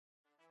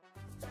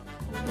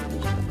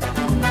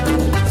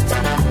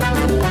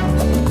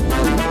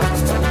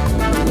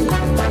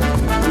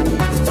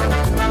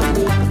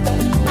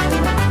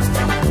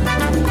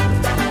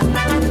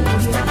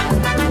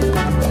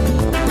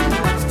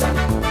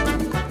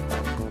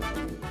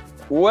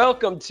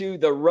Welcome to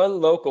the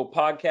Run Local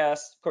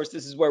podcast. Of course,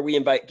 this is where we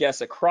invite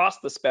guests across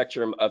the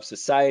spectrum of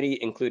society,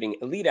 including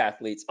elite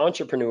athletes,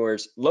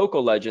 entrepreneurs,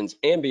 local legends,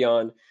 and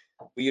beyond.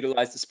 We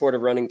utilize the sport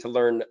of running to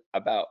learn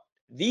about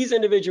these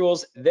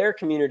individuals, their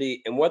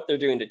community, and what they're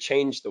doing to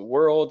change the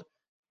world.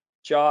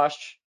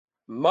 Josh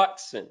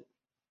Muxon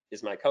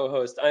is my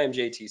co-host. I am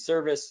JT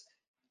Service.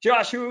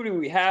 Josh, who do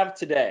we have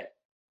today?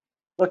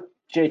 Look,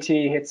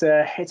 JT, it's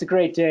a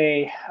great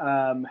day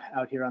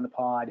out here on the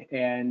pod,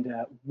 and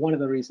one of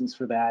the reasons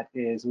for that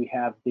is we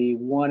have the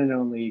one and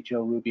only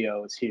Joe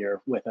Rubio is here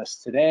with us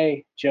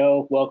today.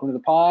 Joe, welcome to the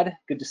pod.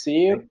 Good to see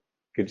you.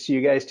 Good to see you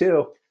guys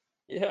too.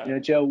 Yeah. You know,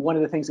 Joe, one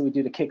of the things that we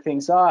do to kick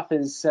things off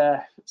is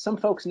some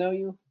folks know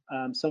you,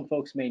 some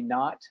folks may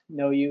not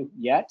know you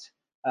yet,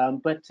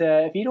 but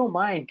if you don't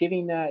mind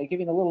giving a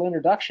little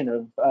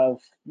introduction of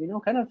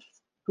kind of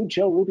who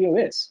Joe Rubio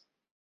is.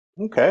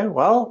 Okay,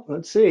 well,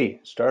 let's see.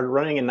 Started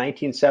running in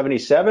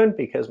 1977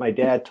 because my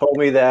dad told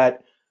me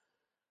that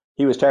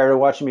he was tired of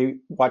watching me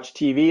watch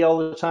TV all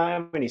the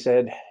time, and he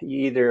said,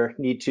 "You either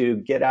need to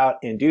get out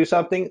and do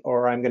something,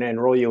 or I'm going to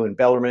enroll you in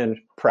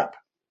Bellarmine Prep,"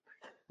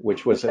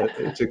 which was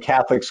it's a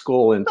Catholic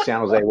school in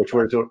San Jose, which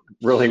was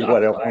really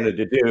what I wanted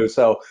to do.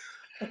 So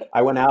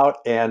I went out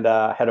and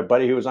had a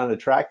buddy who was on the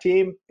track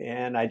team,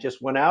 and I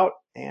just went out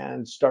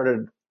and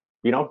started,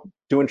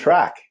 doing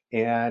track.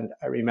 And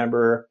I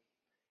remember.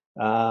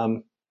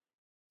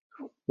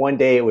 One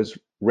day it was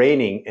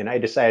raining and I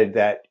decided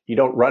that you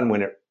don't run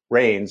when it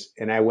rains.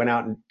 And I went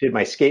out and did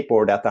my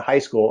skateboard at the high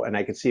school and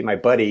I could see my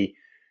buddy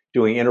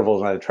doing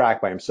intervals on the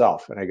track by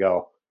himself. And I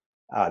go,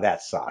 oh,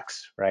 that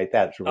sucks, right?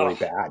 That's really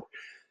bad.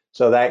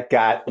 So that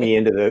got me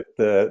into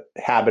the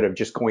habit of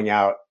just going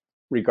out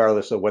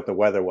regardless of what the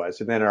weather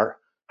was. And then our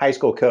high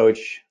school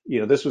coach,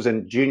 this was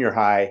in junior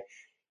high,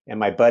 and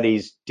my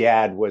buddy's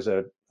dad was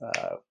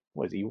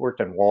he worked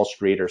on Wall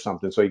Street or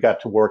something. So he got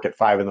to work at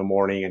 5 a.m.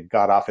 and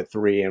got off at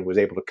 3 and was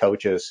able to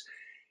coach us.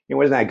 He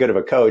wasn't that good of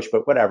a coach,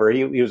 but whatever.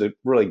 He was a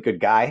really good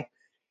guy.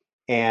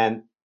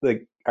 And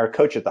our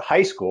coach at the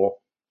high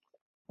school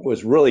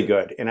was really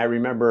good. And I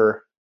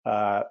remember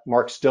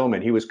Mark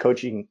Stillman. He was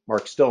coaching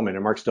Mark Stillman,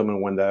 and Mark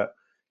Stillman won the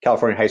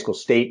California High School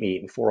State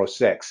meet in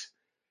 4:06.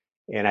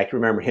 And I can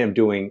remember him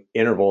doing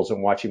intervals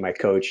and watching my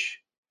coach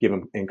give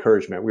him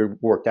encouragement. We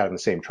worked out on the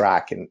same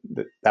track, and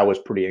that was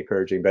pretty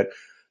encouraging. But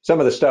some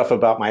of the stuff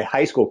about my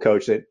high school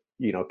coach that,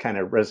 kind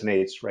of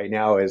resonates right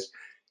now is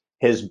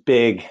his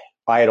big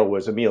idol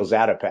was Emil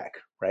Zatopek,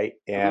 right?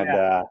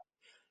 And,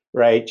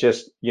 right,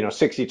 just,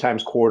 60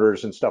 times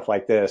quarters and stuff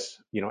like this,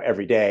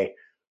 every day.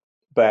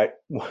 But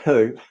one of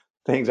the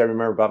things I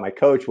remember about my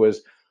coach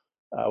was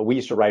we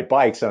used to ride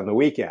bikes on the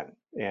weekend,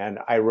 and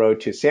I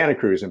rode to Santa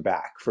Cruz and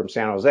back from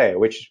San Jose,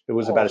 which it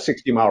was about a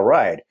 60-mile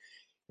ride.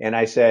 And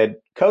I said,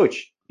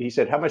 Coach, he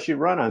said, how much you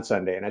run on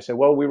Sunday? And I said,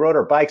 well, we rode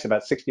our bikes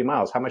about 60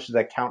 miles. How much does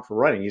that count for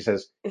running? He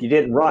says, you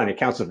didn't run. It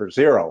counts for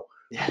 0.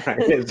 Right?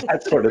 It's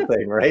that sort of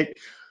thing, right?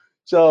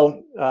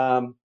 So,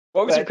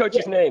 what was your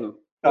coach's name?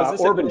 Was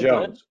this Orban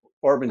Jones.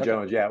 Orban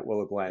Jones, yeah,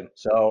 Willow Glen.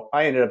 So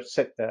I ended up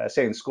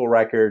setting the school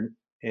record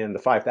in the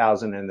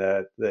 5,000 and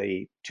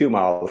the 2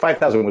 mile. The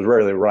 5,000 was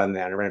rarely run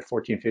then. I ran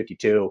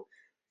 14:52,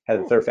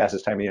 had the third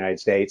fastest time in the United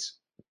States,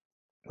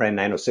 ran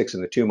 9:06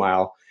 in the 2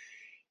 mile.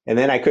 And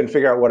then I couldn't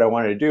figure out what I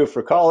wanted to do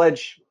for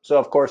college. So,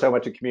 of course, I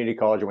went to community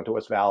college. I went to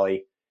West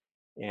Valley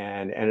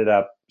and ended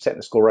up setting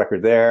the school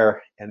record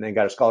there, and then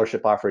got a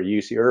scholarship offer at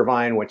UC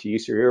Irvine, went to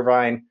UC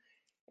Irvine,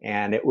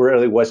 and it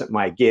really wasn't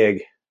my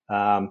gig.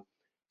 But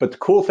the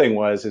cool thing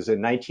is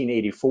in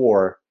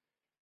 1984,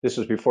 this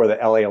was before the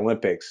LA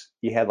Olympics,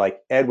 you had like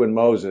Edwin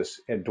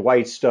Moses and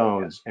Dwight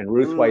Stones and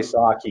Ruth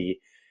Wysocki,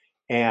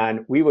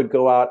 and we would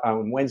go out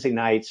on Wednesday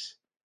nights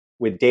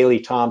with Daley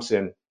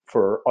Thompson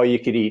for all you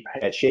could eat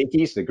at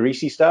Shakey's, the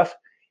greasy stuff.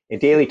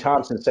 And Daley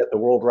Thompson set the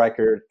world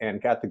record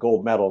and got the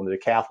gold medal in the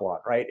decathlon,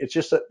 right?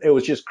 It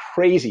was just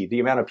crazy the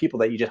amount of people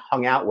that you just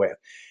hung out with.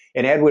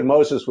 And Edwin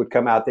Moses would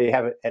come out.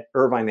 At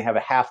Irvine, they have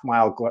a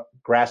half-mile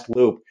grass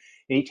loop,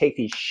 and he'd take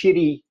these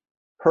shitty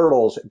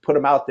hurdles and put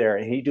them out there,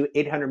 and he'd do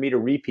 800-meter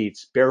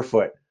repeats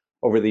barefoot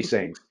over these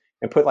things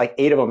and put like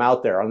 8 of them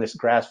out there on this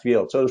grass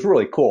field. So it was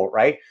really cool,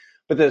 right?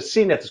 But the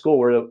scene at the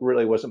school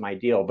really wasn't my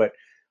deal. But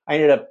I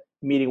ended up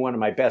meeting one of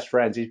my best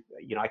friends.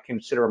 I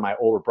consider him my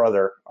older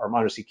brother,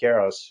 Armando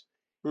Siqueiros,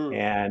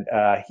 and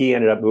he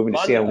ended up moving to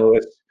San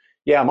Luis.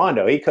 Yeah,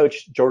 Armando. He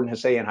coached Jordan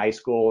Hussein in high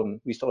school,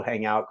 and we still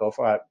hang out, go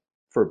for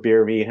a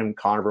beer. Me and him,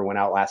 Conover, went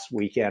out last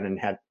weekend and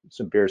had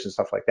some beers and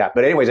stuff like that.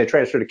 But anyways, I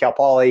transferred to Cal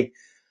Poly,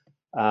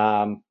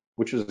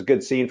 which was a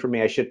good scene for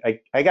me.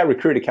 I got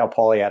recruited to Cal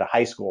Poly out of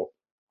high school,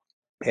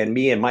 and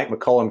me and Mike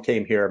McCollum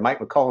came here. Mike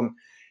McCollum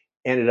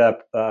ended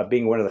up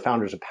being one of the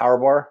founders of Power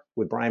Bar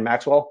with Brian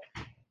Maxwell.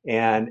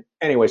 And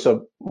anyway,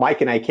 so Mike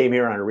and I came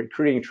here on a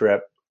recruiting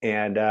trip,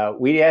 and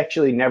we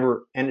actually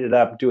never ended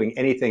up doing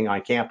anything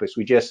on campus.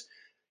 We just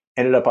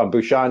ended up on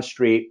Bouchon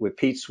Street with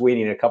Pete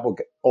Sweeney and a couple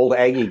old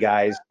Aggie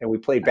guys, and we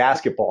played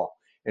basketball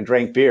and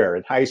drank beer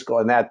in high school.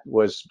 And that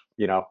was,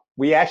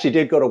 we actually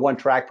did go to one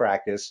track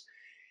practice,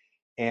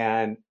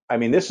 and I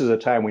mean, this is a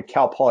time when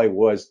Cal Poly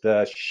was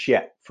the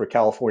shit for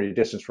California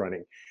distance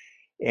running.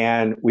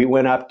 And we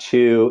went up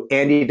to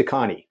Andy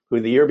DeConnie, who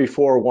the year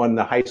before won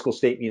the high school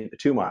state meet at the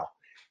 2 mile.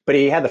 But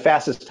he had the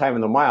fastest time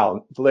in the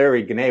mile.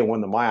 Larry Gannett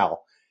won the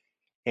mile.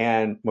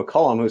 And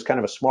McCollum, who's kind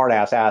of a smart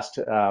ass, asked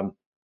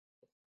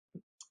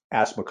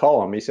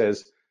McCollum, he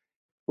says,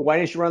 why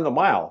didn't you run the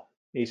mile?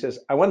 He says,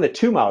 I won the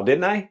 2 mile,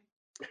 didn't I?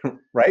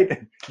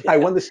 Right? I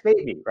won the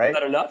state meet, right? Is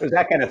that enough? It was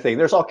that kind of thing.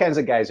 There's all kinds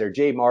of guys there.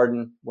 Jay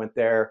Martin went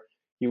there.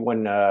 He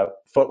won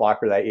Foot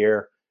Locker that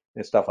year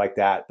and stuff like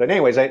that. But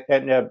anyways, I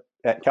ended up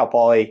at Cal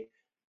Poly,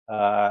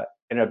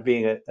 ended up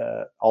being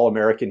a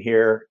All-American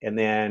here, and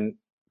then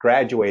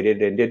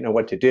graduated and didn't know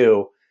what to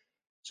do.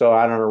 So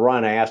out on a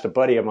run, I asked a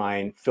buddy of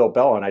mine, Phil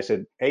Bellin, I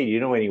said, hey, do you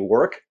know any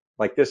work?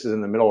 Like, this is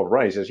in the middle of a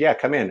run. He says, yeah,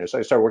 come in. So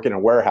I started working in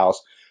a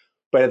warehouse.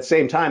 But at the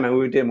same time, I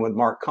moved in with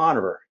Mark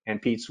Conover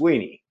and Pete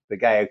Sweeney, the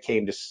guy I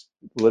came to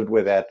lived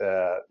with at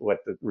the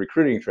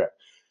recruiting trip.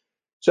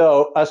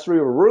 So us three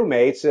were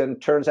roommates, and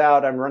turns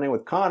out I'm running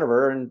with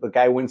Conover, and the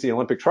guy wins the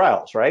Olympic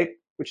trials, right?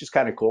 Which is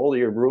kind of cool.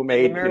 Your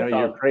roommate,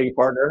 your training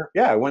partner.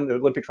 Yeah, I won the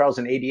Olympic trials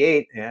in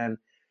 '88, and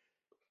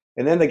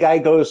then the guy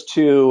goes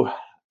to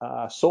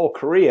Seoul,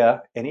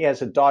 Korea, and he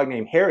has a dog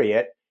named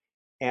Harriet,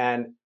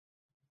 and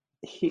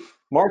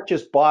Mark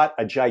just bought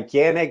a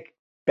gigantic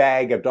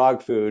bag of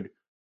dog food,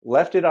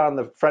 left it on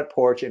the front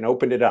porch, and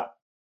opened it up.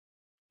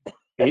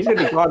 He's going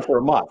to be gone for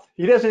a month.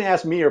 He doesn't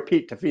ask me or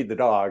Pete to feed the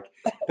dog.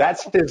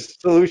 That's his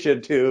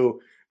solution to,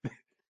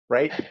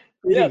 right?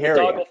 Yeah, the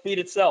dog will feed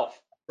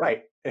itself.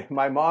 Right.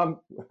 My mom,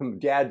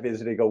 dad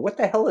visited, go, what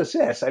the hell is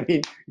this? I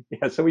mean,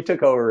 yeah, so we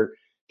took over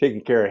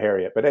taking care of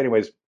Harriet. But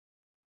anyways,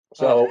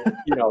 so,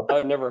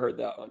 I've never heard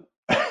that one.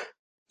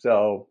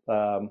 So,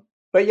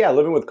 but yeah,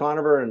 living with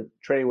Conover and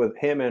training with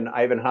him and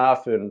Ivan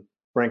Huff and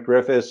Brent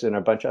Griffiths and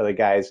a bunch of other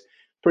guys,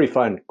 pretty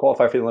fun.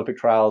 Qualified for the Olympic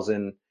trials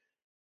in,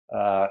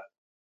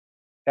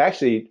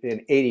 actually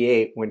in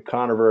 '88 when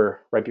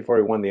Conover, right before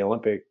he won the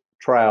Olympic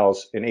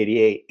trials in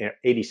 '88,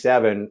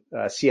 87,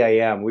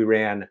 CIM, we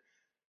ran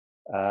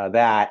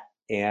that,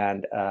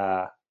 and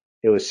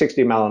it was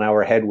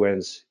 60-mile-an-hour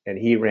headwinds, and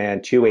he ran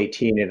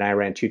 2:18 and I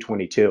ran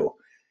 2:22.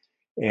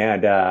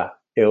 And I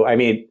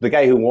mean, the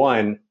guy who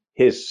won,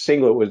 his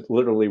singlet was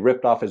literally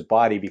ripped off his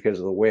body because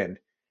of the wind.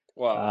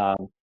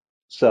 Wow.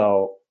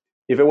 So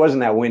if it wasn't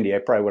that windy, I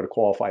probably would have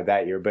qualified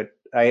that year. But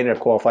I ended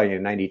up qualifying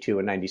in '92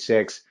 and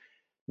 '96.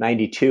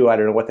 '92, I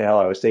don't know what the hell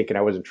I was thinking.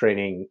 I wasn't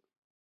training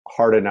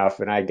hard enough,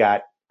 and I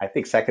got, I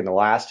think, second to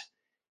last.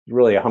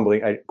 Really a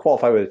humbling. I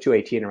qualified with a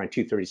 2:18 around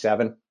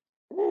 2:37.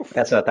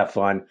 That's not that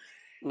fun.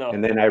 No.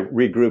 And then I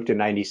regrouped in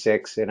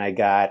 '96, and I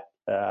got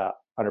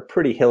on a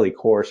pretty hilly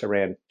course. I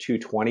ran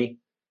 2:20,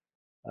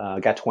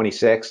 got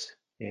 26,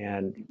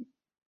 and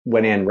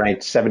went in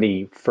ranked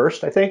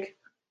 71st, I think.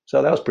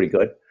 So that was pretty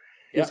good.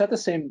 Yeah. Was that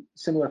the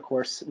similar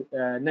course?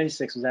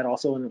 '96, was that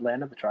also in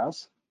Atlanta, the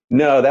trials?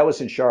 No, that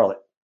was in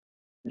Charlotte.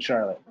 In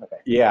Charlotte, okay.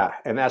 Yeah,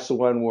 and that's the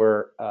one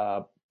where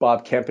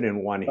Bob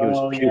Kempinen won. He was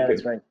puking. Yeah,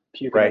 that's right.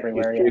 Puking right,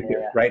 everywhere.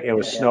 Puking, right. It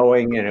was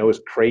snowing and it was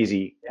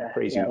crazy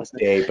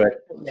day.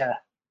 But yeah.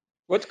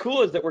 What's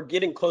cool is that we're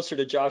getting closer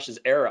to Josh's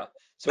era.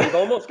 So we've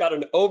almost got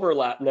an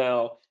overlap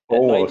now at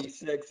almost.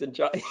 96 and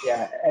Josh.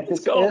 Yeah, at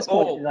this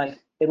point,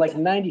 like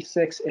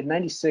 96. In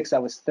 '96, I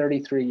was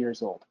 33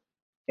 years old,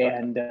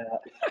 and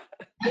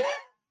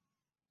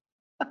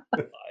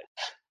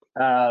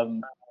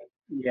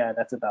yeah,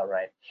 that's about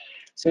right.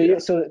 So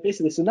so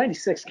basically, so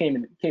 '96 came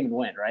and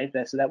went, right?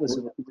 Was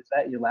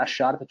that your last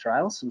shot at the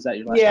trials? Was that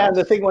your last? Yeah, shot?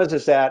 the thing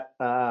was that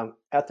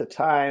at the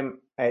time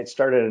I had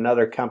started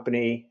another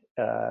company,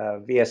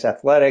 VS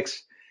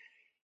Athletics,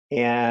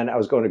 and I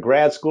was going to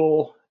grad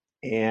school,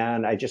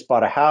 and I just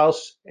bought a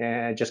house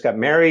and just got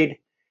married,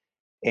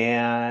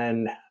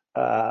 and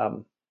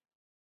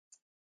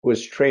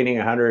was training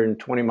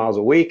 120 miles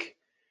a week,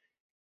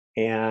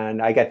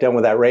 and I got done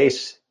with that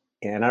race.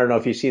 And I don't know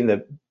if you've seen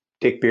the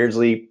Dick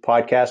Beardsley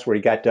podcast where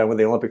he got done with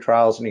the Olympic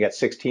trials and he got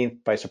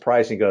 16th by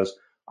surprise. And he goes,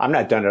 I'm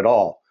not done at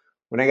all.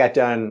 When I got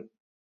done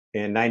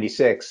in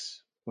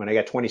 '96, when I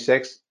got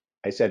 26,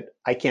 I said,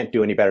 I can't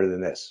do any better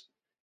than this.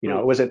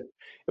 It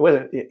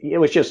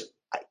was just,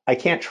 I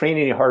can't train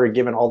any harder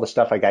given all the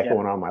stuff I got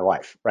going on in my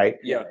life. Right.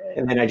 Yeah.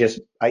 And then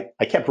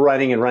I kept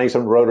running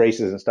some road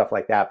races and stuff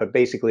like that. But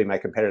basically my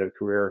competitive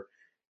career,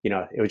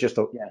 it was just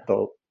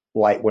the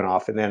light went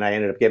off. And then I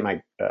ended up getting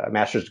my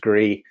master's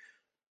degree,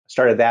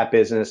 started that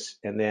business,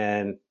 and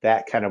then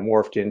that kind of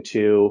morphed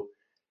into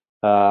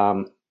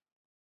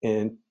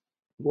in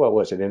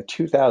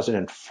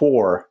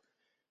 2004.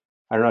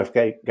 I don't know if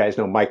you guys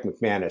know Mike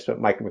McManus,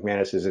 but Mike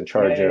McManus is in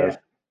charge of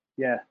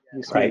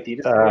right?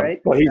 Adidas, right?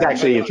 Well, he's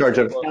actually in charge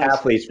of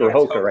athletes for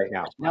Hoka right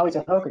now. Now he's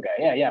a Hoka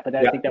guy. Yeah, but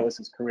I think that was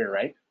his career,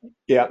 right?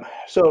 Yeah.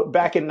 So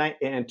back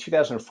in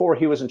 2004,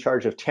 he was in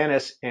charge of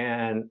tennis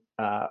and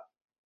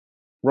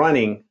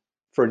running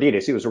for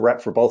Adidas. He was a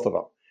rep for both of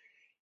them.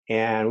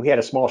 And we had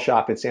a small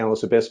shop in San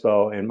Luis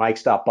Obispo, and Mike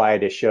stopped by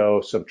to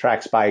show some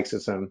track spikes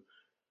and some,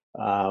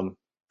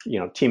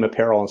 team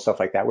apparel and stuff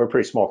like that. We're a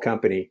pretty small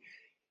company.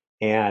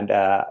 And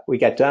we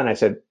got done. I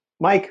said,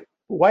 Mike,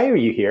 why are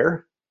you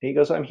here? And he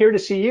goes, I'm here to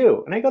see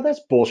you. And I go,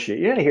 that's bullshit.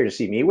 You're not here to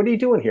see me. What are you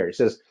doing here? He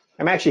says,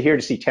 I'm actually here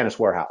to see Tennis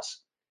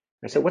Warehouse.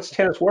 I said, what's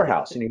Tennis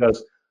Warehouse? And he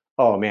goes,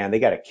 oh man, they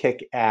got a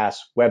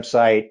kick-ass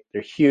website.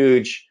 They're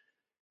huge.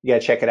 You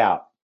got to check it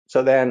out.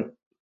 So then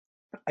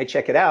I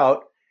check it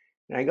out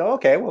and I go,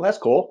 okay, well, that's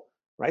cool.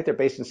 Right. They're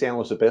based in San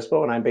Luis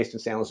Obispo and I'm based in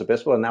San Luis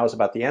Obispo. And that was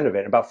about the end of it.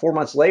 And about 4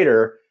 months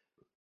later,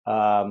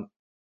 um,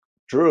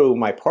 Drew,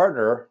 my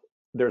partner,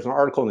 there's an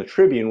article in the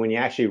Tribune when you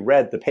actually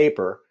read the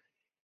paper,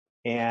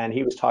 and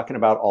he was talking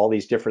about all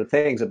these different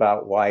things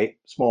about why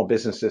small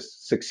businesses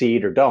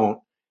succeed or don't.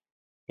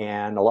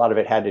 And a lot of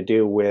it had to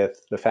do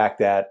with the fact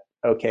that,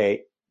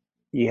 okay,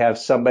 you have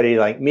somebody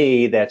like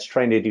me that's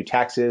trying to do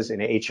taxes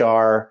and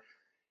HR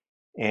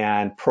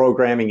and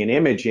programming and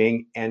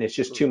imaging, and it's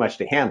just too much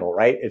to handle,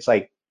 right? It's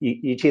like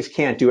you just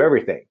can't do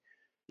everything.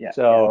 Yeah.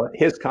 So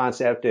his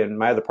concept and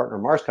my other partner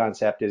Mark's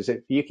concept is if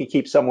you can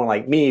keep someone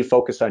like me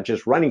focused on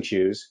just running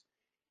shoes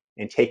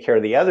and take care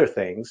of the other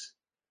things.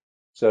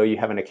 So you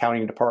have an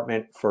accounting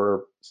department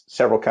for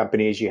several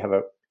companies, you have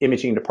an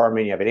imaging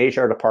department, you have an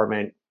HR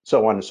department,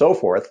 so on and so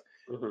forth.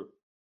 Mm-hmm.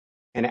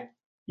 And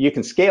you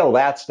can scale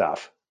that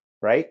stuff,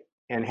 right?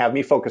 And have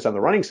me focus on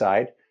the running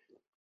side,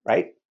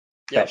 right?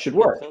 Yep, That should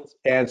work. makes sense.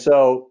 And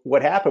so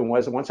what happened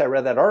was once I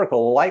read that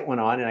article, the light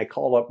went on and I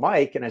called up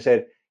Mike and I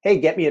said, hey,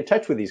 get me in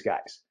touch with these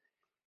guys.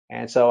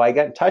 And so I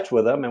got in touch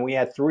with them and we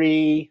had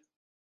three,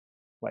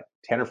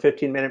 10 or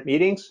 15-minute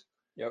meetings.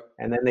 Yep.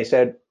 And then they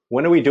said,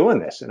 when are we doing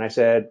this? And I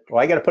said,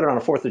 well, I got to put it on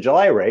a 4th of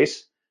July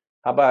race.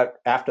 How about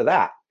after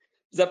that?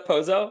 Is that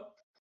Pozo?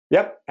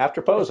 Yep,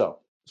 after Pozo.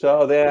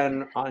 So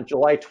then on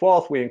July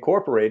 12th, we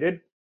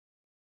incorporated.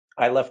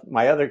 I left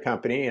my other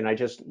company and I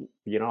just,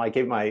 I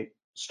gave my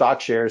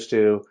stock shares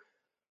to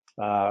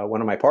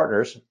one of my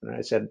partners. And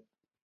I said,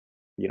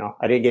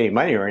 I didn't get any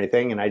money or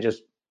anything. And I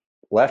just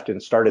left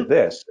and started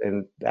this.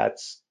 And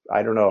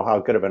I don't know how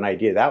good of an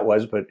idea that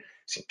was, but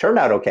it turned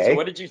out okay. So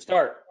what did you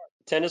start?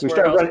 Tennis We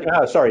started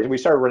Warehouse? running, we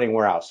started running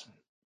Warehouse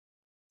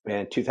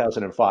in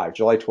 2005,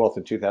 July 12th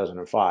in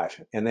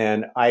 2005. And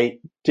then I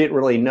didn't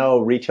really know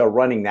retail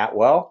running that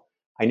well.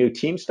 I knew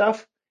team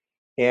stuff.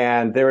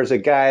 And there was a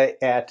guy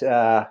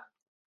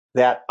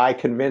that I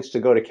convinced to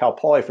go to Cal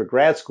Poly for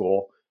grad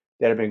school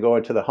that had been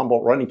going to the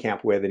Humboldt running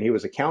camp with, and he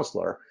was a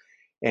counselor.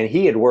 And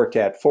he had worked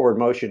at Forward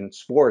Motion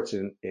Sports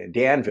in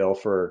Danville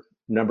for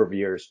a number of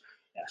years.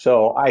 Yeah.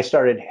 So I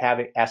started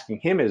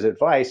asking him his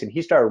advice, and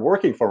he started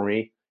working for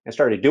me and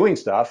started doing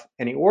stuff.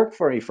 And he worked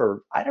for me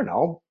for, I don't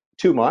know,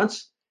 2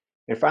 months.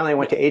 And finally I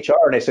went to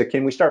HR and I said,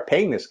 can we start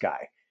paying this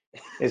guy?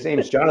 His name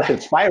is Jonathan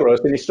Spiros,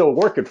 and he's still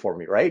working for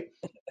me, right?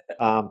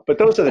 But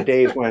those are the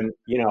days when,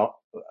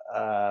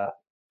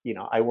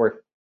 I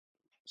worked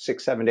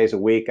 6, 7 days a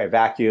week. I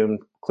vacuumed,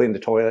 cleaned the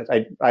toilets.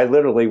 I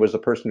literally was the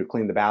person who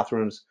cleaned the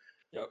bathrooms.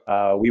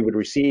 Yep. We would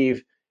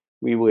receive,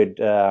 we would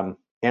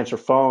answer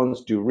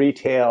phones, do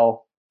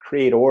retail,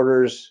 create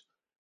orders,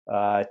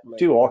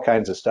 do all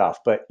kinds of stuff.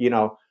 But,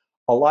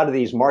 a lot of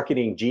these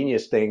marketing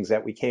genius things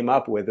that we came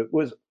up with, it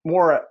was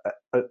more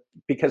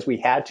because we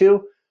had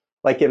to.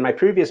 Like in my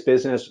previous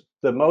business,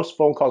 the most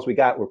phone calls we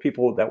got were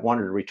people that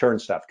wanted to return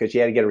stuff because you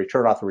had to get a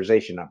return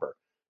authorization number.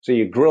 So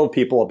you grilled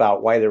people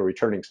about why they were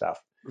returning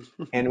stuff.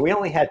 And we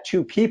only had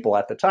 2 people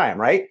at the time,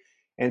 right?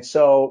 And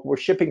so we're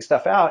shipping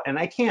stuff out and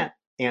I can't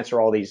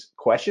answer all these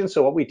questions.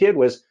 So what we did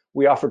was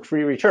we offered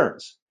free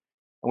returns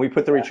and we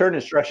put the return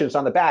instructions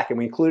on the back and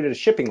we included a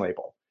shipping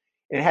label.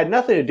 And it had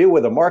nothing to do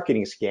with a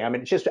marketing scam.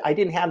 And it's just, I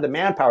didn't have the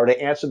manpower to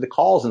answer the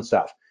calls and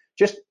stuff.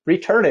 Just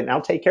return it and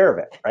I'll take care of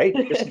it, right?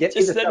 Just get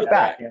me the stuff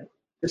back.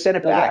 Just send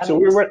it back. So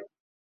we were,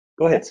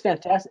 go ahead. That's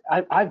fantastic.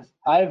 I've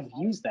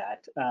used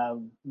that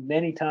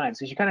many times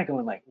because you're kind of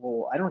going like,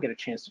 well, I don't get a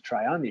chance to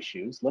try on these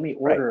shoes. Let me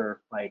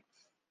order like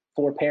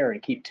 4 pair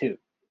and keep 2.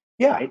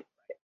 Yeah. Right?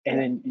 And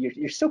then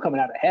you're still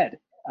coming out ahead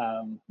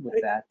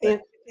with that.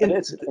 But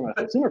it's from a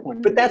consumer point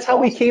of view. But that's how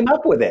we came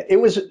up with it. It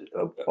was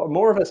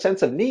more of a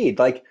sense of need.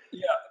 Like,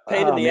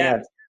 pain in the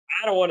ass.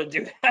 I don't want to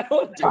do that.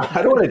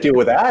 I don't want to deal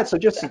with that. So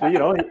just,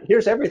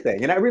 here's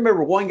everything. And I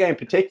remember one guy in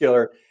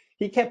particular,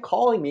 he kept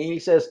calling me and he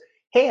says,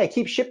 hey, I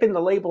keep shipping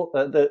the label,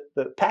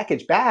 the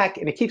package back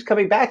and it keeps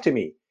coming back to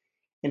me.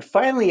 And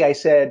finally I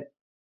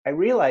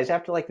realized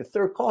after like the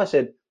 3rd call, I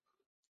said,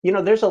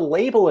 there's a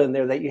label in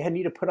there that you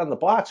need to put on the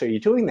box. Are you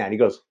doing that? He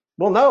goes,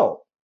 well,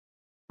 no.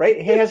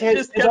 Right? He has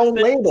his own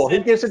label. He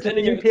gives it to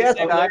the UPS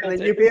guy and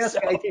the UPS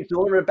guy keeps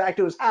delivering it back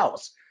to his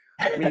house.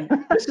 I mean,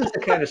 this is the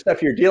kind of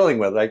stuff you're dealing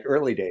with, like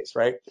early days,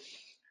 right?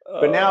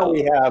 But now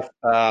we have,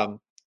 I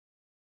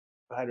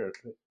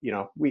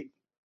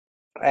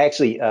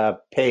actually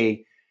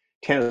pay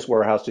Tennis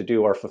Warehouse to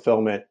do our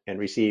fulfillment and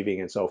receiving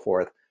and so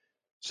forth.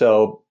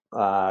 So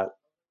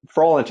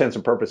for all intents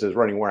and purposes,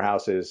 running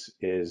Warehouse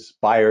is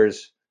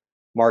buyers,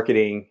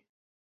 marketing,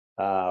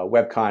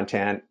 web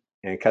content,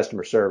 and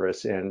customer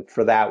service. And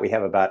for that, we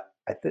have about,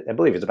 I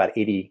believe it's about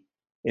 80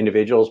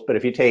 individuals. But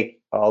if you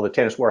take all the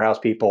Tennis Warehouse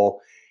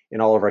people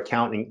and all of our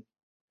accounting,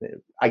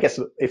 I guess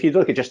if you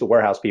look at just the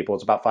warehouse people,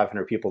 it's about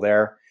 500 people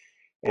there.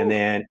 And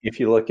then if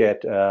you look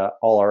at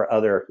all our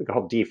other,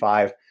 called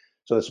D5,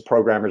 so there's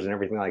programmers and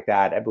everything like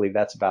that. I believe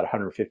that's about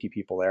 150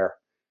 people there,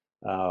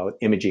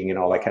 imaging and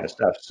all that kind of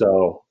Wow. stuff.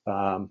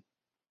 So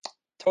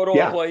Total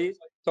yeah, employees,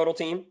 total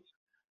team.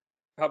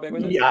 How big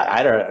was it? yeah,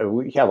 I don't.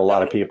 We have a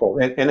lot of people,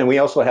 and then we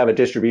also have a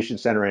distribution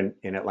center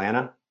in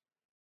Atlanta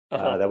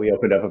Uh-huh. that we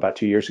opened up about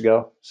 2 years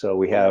ago. So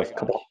we Oh my have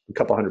gosh. a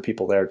couple hundred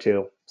people there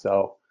too.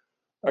 So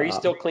Are you um,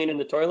 still cleaning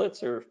the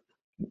toilets or?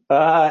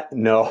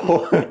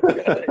 no,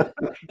 Good.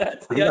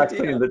 That's the I'm not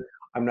cleaning idea. the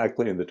I'm not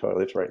cleaning the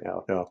toilets right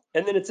now. No.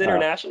 And then it's Uh,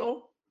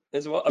 international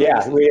as well. I mean, yeah,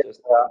 this we isn't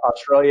just, have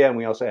Australia and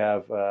we also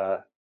have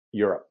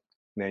Europe.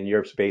 And then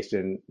Europe's based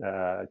in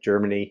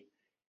Germany,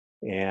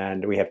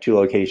 and we have two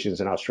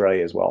locations in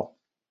Australia as well.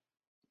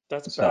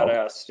 that's So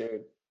badass,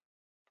 dude.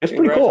 it's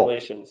pretty cool.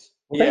 Congratulations.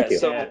 Well, Yeah. thank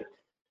you. Yeah.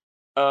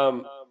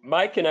 So,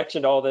 my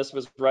connection to all this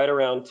was right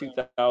around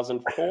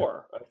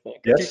 2004, I think,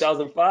 or Yes.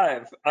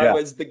 2005. I Yeah.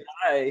 was the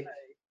guy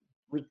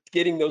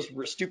getting those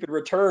stupid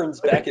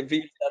returns back at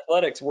VS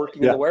Athletics,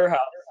 working in Yeah. the warehouse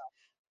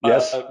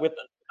Yes. with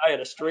a guy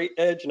at a straight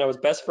edge, and I was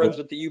best friends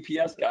with the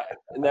UPS guy,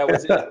 and that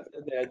was it.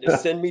 And they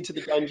just send me to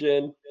the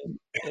dungeon,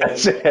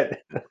 That's and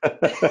it.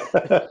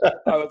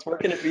 I was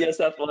working at VS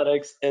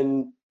Athletics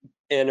and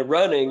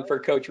running for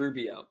Coach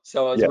Rubio.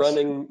 So I was Yes.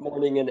 running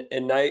morning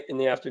and night in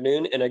the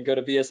afternoon, and I'd go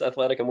to VS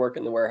Athletic and work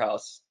in the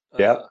warehouse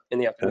Yep. in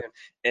the afternoon.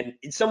 And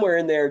somewhere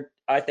in there,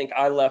 I think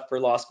I left for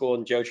law school,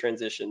 and Joe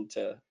transitioned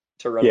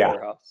to run a Yeah.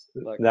 warehouse.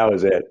 Like, That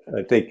was it.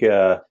 I think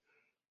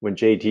when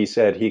JT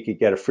said he could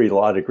get a free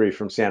law degree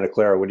from Santa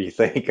Clara, what do you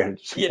think? I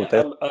just, yeah, what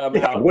the, I'm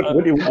yeah. out. What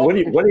are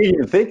you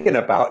even thinking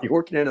about? You're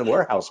working in a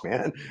warehouse,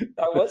 man.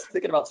 I was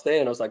thinking about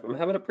staying. I was like, I'm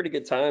having a pretty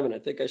good time, and I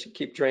think I should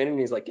keep training. And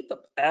he's like, get the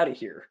out of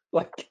here.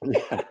 Like,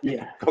 Yeah.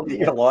 Yeah. Go get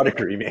Yeah. a law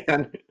degree,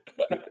 man.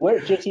 Where,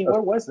 JT,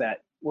 where was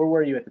that? Where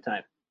were you at the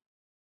time?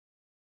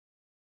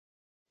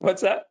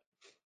 what's that?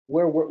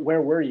 Where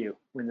were you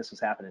when this was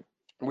happening?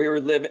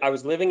 I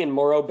was living in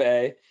Morro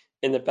Bay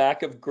in the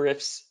back of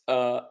Griff's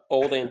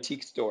old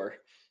antique store,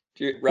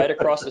 right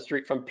across the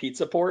street from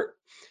Pizza Port.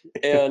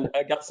 And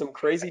I got some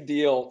crazy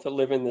deal to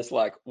live in this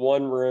like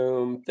one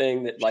room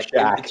thing that like it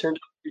Shack. turned out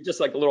to be just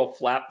like a little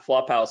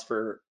flop house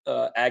for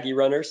Aggie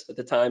runners. At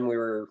the time we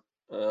were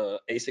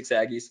A6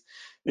 Aggies,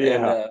 and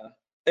Yeah.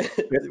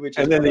 which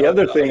is And then where the all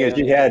the other thing is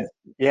Diane is.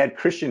 you had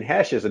Christian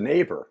Hesh as a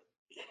neighbor,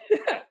 Yeah,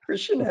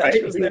 Christian Hesh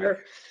right? was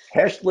there.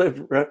 Hesh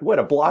lived what,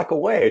 a block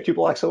away, or 2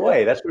 blocks away.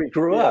 Yeah, That's where he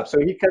grew yeah, up. So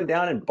he'd come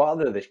down and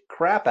bother the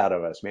crap out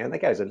of us, man. That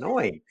guy's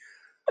annoying,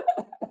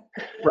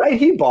 right?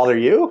 He'd bother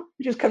you.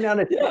 You just come down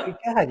and yeah.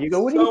 God, you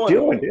go, what are you So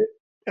doing, annoying. dude?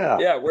 Yeah.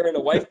 Yeah, wearing a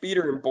wife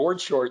beater and board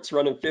shorts,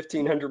 running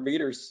 1,500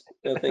 meters.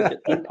 I think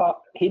it.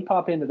 He'd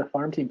pop into the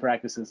farm team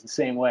practices the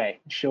same way.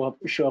 Show up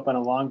on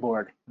a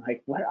longboard.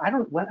 Like what? I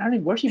don't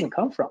even, where'd you even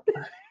come from?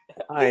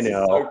 I This is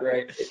so know.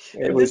 great. It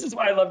And this was, is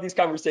why I love these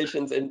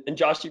conversations. And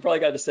Josh, you probably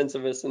got a sense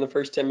of this in the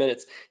first 10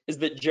 minutes, is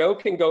that Joe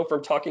can go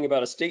from talking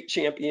about a state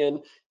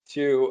champion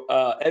to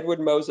Edward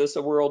Moses,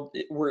 a world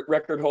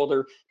record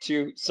holder,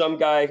 to some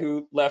guy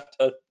who left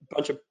a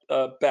bunch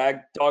of bag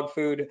dog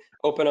food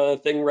open on a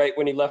thing right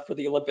when he left for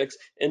the Olympics,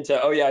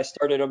 into, oh yeah, I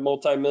started a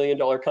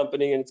multi-million-dollar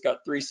company and it's got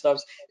 3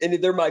 subs.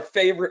 And they're my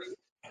favorite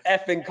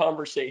effing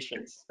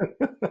conversations.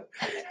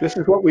 this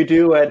is what we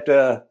do at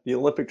the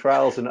Olympic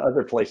trials and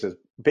other places,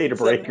 beta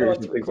Except now breakers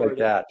it's and things like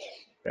recorded. that.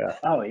 Yeah.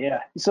 Oh yeah.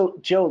 So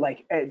Joe,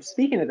 like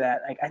speaking of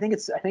that, like I think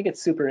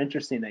it's super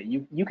interesting that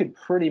you could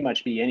pretty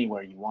much be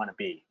anywhere you want to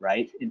be,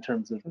 right? In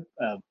terms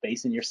of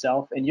basing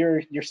yourself, and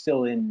you're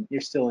still in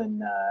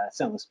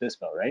San Luis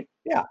Obispo, right?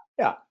 Yeah.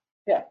 Yeah.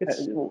 Yeah.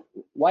 It's,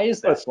 Why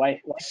is well, that?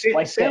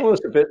 Why San stay? Luis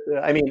Obispo.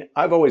 I mean,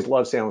 I've always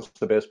loved San Luis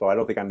Obispo. I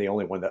don't think I'm the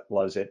only one that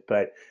loves it.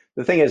 But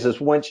the thing is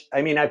once,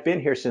 I mean, I've been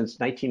here since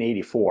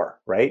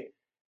 1984, right?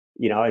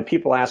 And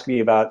people ask me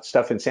about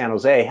stuff in San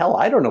Jose. Hell,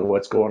 I don't know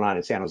what's going on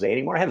in San Jose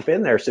anymore. I haven't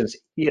been there since,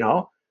 the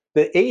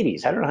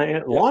 80s. I don't know how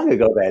Yep. long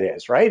ago that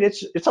is, right?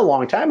 It's a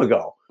long time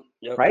ago,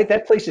 Yep. right?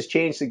 That place has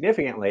changed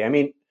significantly. I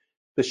mean,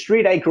 the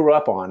street I grew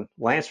up on,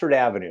 Lansford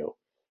Avenue,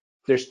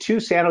 there's two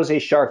San Jose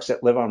Sharks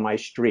that live on my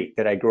street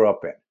that I grew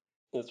up in.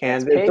 That's right.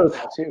 It's And paved those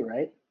now too,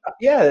 right?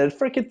 yeah,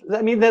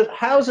 I mean, the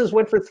houses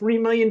went for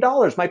 $3 million.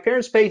 My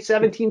parents paid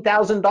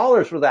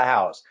 $17,000 for the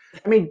house.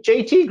 I mean,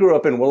 JT grew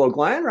up in Willow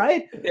Glen,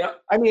 right? Yeah.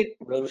 I mean,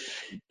 Really,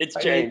 it's I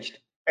mean, changed.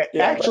 Yeah, my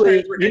parents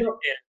actually, were educated.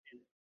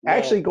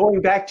 actually Now,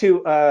 going back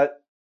to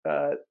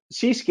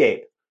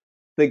Seascape,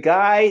 the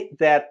guy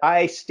that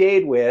I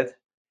stayed with,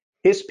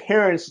 his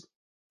parents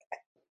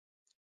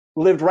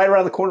lived right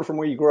around the corner from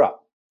where you grew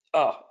up.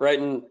 oh, right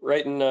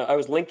in. I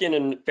was Lincoln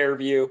and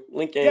Fairview.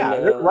 Lincoln. Yeah,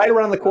 they're right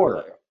around the Over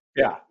corner. there.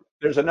 Yeah, Yep.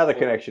 there's another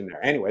Anyway, connection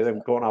there. Anyways,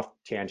 I'm going off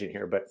tangent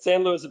here, but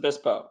San Luis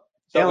Obispo.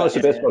 So San Luis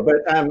badass. Yeah. Obispo.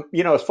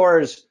 But as far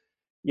as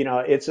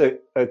it's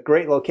a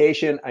great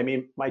location. I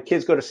mean, my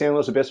kids go to San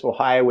Luis Obispo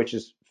High, which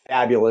is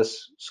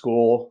fabulous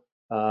school.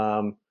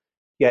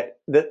 Yet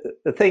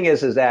the thing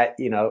is that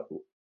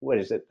what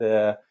is it,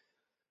 the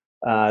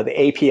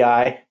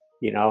API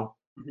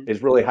Mhm.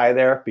 is really high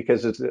there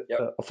because it's a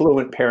Yep.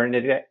 affluent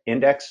parent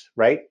index,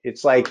 right?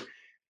 It's like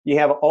you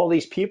have all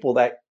these people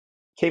that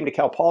came to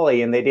Cal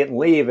Poly and they didn't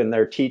leave, and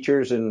they're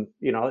teachers, and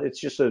it's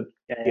just a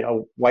Yeah,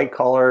 white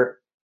collar,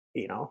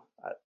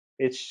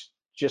 it's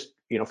just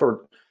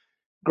for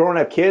growing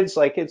up kids,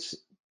 like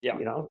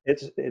Yeah.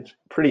 it's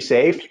pretty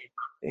safe.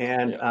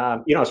 And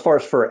Yeah. as far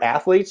as for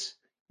athletes,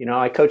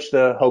 I coach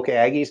the Hoka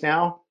Aggies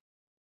now.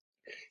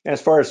 And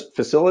as far as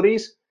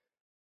facilities,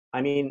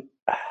 I mean,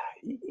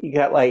 you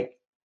got like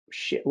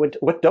shit.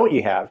 What don't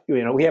you have?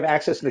 We have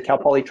access to the Cal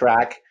Poly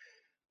track.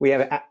 We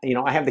have,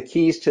 I have the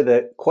keys to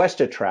the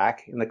Cuesta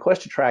track, and the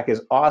Cuesta track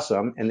is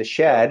awesome. And the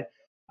shed,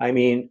 I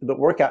mean, the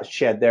workout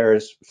shed there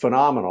is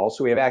phenomenal.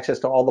 So we have access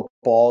to all the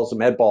balls, the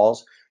med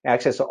balls,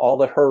 access to all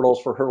the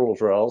hurdles for hurdle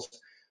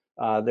drills.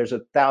 There's a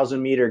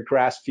 1,000-meter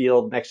grass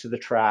field next to the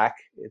track.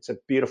 It's a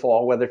beautiful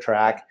all-weather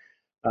track.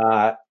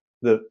 Uh,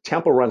 the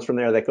tempo runs from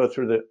there that go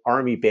through the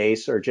Army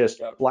base are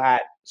just Yep.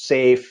 flat,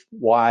 safe,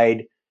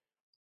 wide,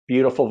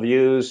 beautiful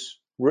views.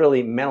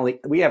 Really mentally,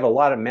 we have a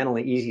lot of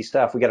mentally easy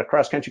stuff. We got a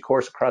cross country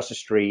course across the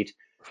street.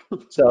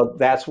 So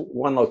that's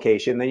one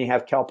location. Then you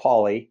have Cal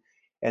Poly,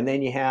 and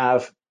then you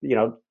have,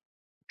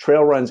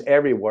 trail runs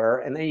everywhere.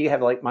 And then you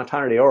have like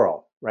Montana de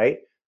Oro, right?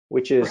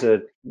 Which is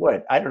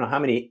I don't know how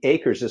many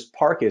acres this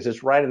park is.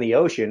 It's right in the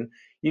ocean.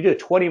 You do a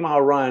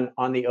 20-mile run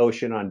on the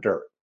ocean on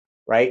dirt,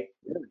 right?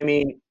 I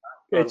mean,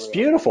 it's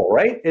Unreal. beautiful,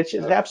 right? It's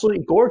just Yeah.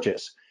 absolutely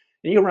gorgeous.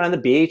 And you run on the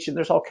beach, and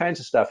there's all kinds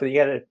of stuff. And you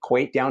got a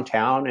quaint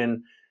downtown,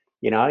 and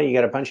you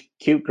got a bunch of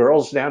cute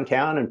girls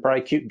downtown, and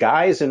probably cute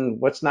guys,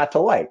 and what's not to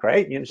like,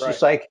 right? It's Right.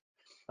 just like,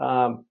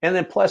 and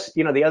then plus,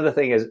 the other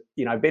thing is,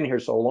 I've been here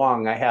so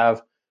long, I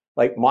have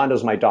like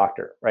Mondo's my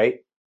doctor,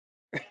 right?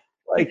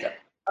 Like, Yeah.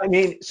 I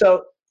mean,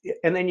 so,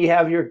 and then you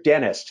have your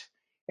dentist,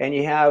 and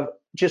you have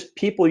just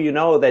people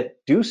that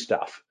do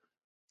stuff,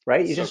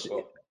 right? You So just,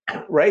 cool.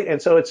 right?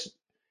 And so it's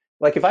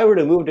like if I were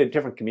to move to a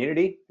different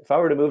community, if I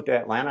were to move to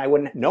Atlanta, I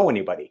wouldn't know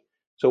anybody.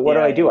 So what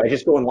yeah, do? yeah. I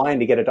just go in line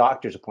to get a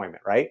doctor's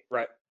appointment, right?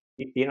 Right.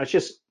 It's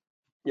just,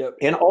 Yep.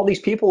 and all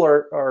these people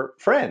are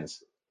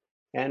friends,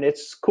 and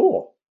it's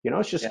cool.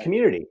 It's just Yeah.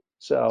 community.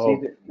 See,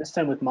 So, this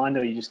time with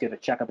Mondo, you just get a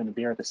checkup and a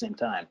beer at the same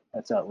time.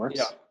 That's how it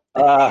Yeah. works.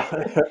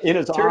 in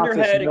his Turn your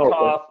office, head and no, but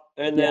cough,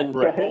 and Yeah, then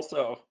right.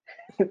 also.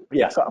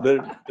 Yeah,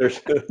 So,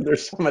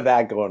 there's some of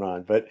that going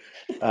on, but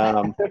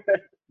um,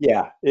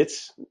 yeah,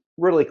 it's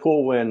really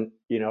cool when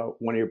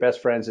one of your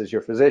best friends is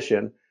your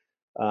physician,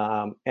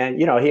 and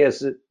he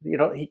has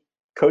he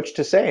coached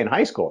Tassay in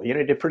high school. He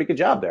did a pretty good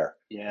job there.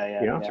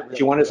 yeah, You yeah, know, It's yeah. a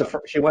she really won good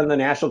job. she won the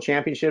national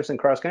championships in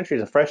cross country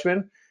as a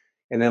freshman,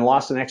 and then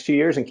lost the next 2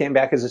 years and came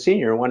back as a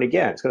senior and won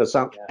again. It's kind of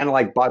Yeah, kind of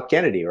like Bob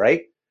Kennedy,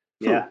 right?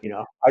 yeah,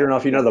 I don't know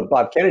if you know yeah, the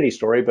Bob Kennedy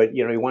story, but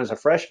he won as a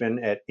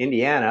freshman at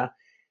Indiana.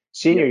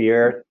 Senior yep,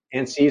 year,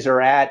 NCs are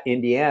at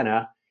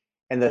Indiana,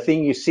 and the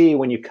thing you see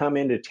when you come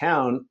into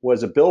town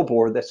was a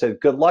billboard that said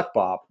 "Good luck,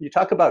 Bob." You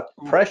talk about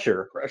Oof,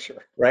 pressure,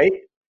 pressure. right?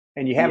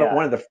 And you haven't yeah.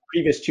 won the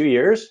previous 2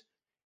 years,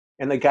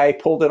 and the guy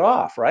pulled it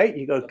off, right?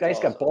 You go, That's guy's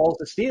got awesome.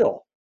 balls of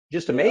steel,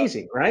 just Yeah.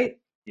 amazing, right?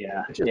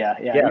 Yeah, It's just, yeah,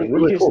 yeah. yeah, You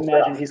really just cool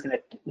imagine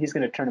stuff. he's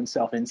gonna turn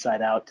himself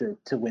inside out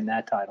to win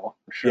that title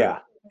for sure. Yeah,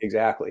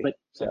 exactly. But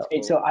That's So,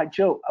 hey, cool. so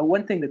Joe,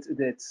 one thing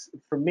that's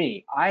for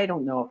me, I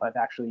don't know if I've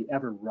actually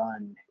ever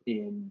run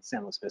in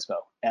San Luis Obispo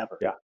ever.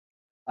 yeah,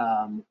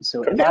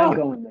 So come if I'm down.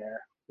 going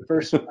there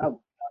first,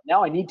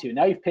 now I need to.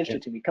 Now you've pitched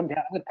it to me. Come down.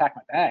 I'm gonna pack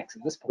my bags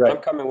at this point. Right.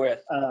 I'm coming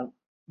with. Um,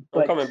 I'm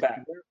but coming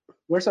back.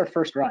 where's our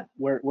first run?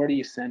 Where do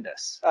you send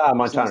us? Send us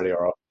Montana de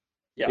Oro.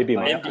 Yeah. It'd be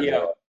Montana de MDO.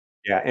 Oro.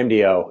 Yeah,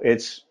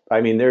 MDO.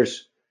 I mean,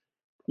 there's,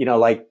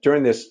 like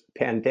during this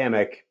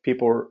pandemic,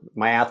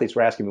 my athletes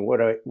were asking me, what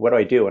do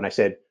I do? And I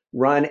said,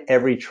 run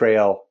every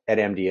trail at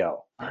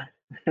MDO,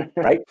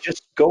 right?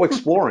 Just go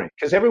exploring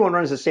because everyone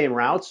runs the same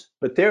routes,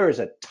 but there is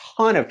a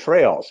ton of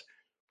trails,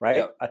 right?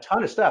 Yep. A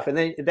ton of stuff. And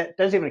then that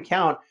doesn't even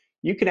count.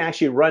 You can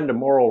actually run to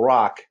Morro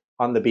Rock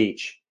on the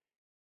beach.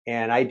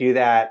 And I do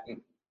that.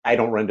 I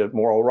don't run to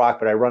Morro Rock,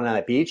 but I run on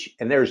that beach,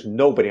 and there's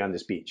nobody on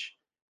this beach.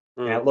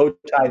 And Mm. at low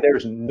tide,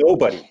 there's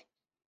nobody.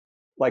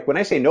 Like when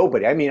I say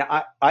nobody, I mean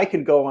I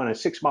could go on a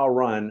 6 mile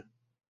run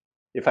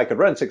if I could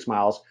run 6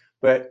 miles,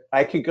 but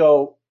I could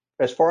go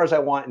as far as I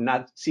want and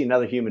not see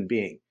another human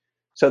being.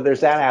 So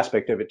there's that That's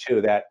aspect of it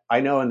too. That I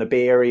know in the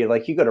Bay Area,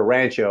 like you go to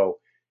Rancho,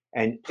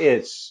 and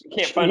You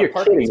can't find a you're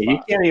parking kidding me. You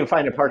spot. can't even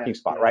find a Yeah, parking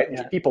spot, yeah, right?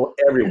 There's yeah, people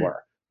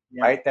everywhere,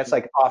 yeah, right? That's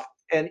like off,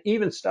 and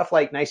even stuff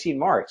like Nicene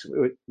Marks.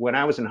 When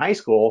I was in high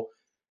school,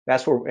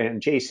 that's where,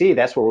 and JC,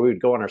 that's where we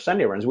would go on our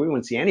Sunday runs. We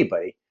wouldn't see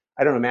anybody.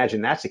 I don't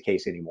imagine that's the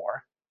case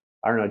anymore.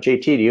 I don't know,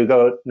 JT, do you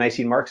go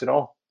Nicene Marks at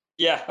all?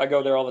 Yeah, I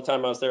go there all the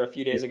time. I was there a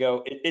few Yeah, days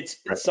ago. It's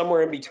right. it's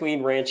somewhere in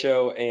between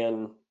Rancho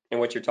and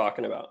what you're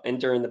talking about. And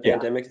during the Yeah,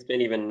 pandemic, it's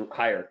been even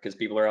higher because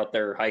people are out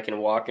there hiking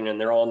and walking,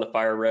 and they're all on the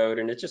fire road,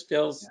 and it just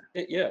yeah,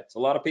 yeah, it's a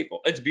lot of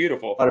people. It's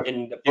beautiful,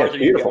 and the yeah, it's farther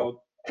you beautiful.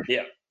 go,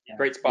 yeah, yeah,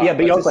 great Yeah, spot.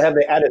 but I you also just have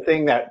the added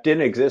thing that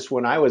didn't exist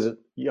when I was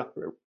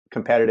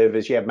competitive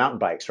is you have mountain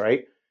bikes,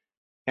 right?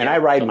 And Yeah, I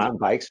ride tons of mountain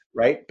bikes,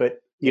 right? But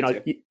me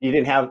too. you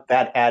didn't have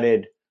that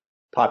added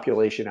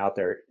population out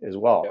there as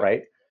well, Yeah, right?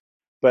 yeah,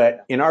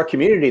 But in our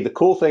community, the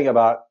cool thing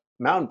about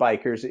mountain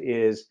bikers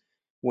is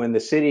when the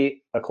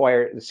city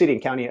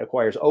and county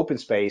acquires open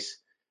space,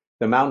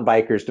 the mountain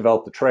bikers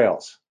develop the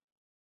trails.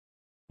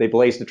 They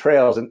blaze the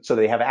trails, and so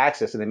they have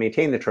access and they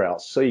maintain the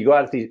trails. So you go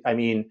out to these, I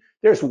mean,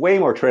 there's way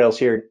more trails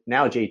here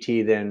now,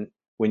 JT, than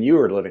when you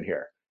were living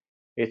here.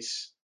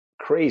 It's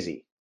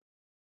crazy.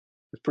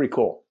 It's pretty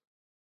cool.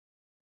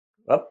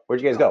 Oh,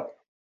 where'd you guys go?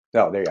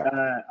 Oh, there you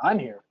are. I'm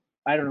here.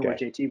 I don't know where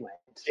Okay. JT went.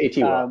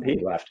 JT, well, he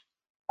left.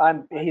 I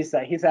have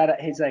had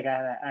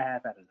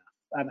enough.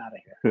 I'm out of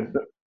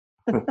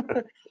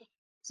here.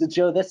 So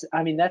Joe, that's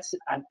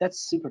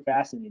super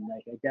fascinating.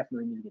 Like, I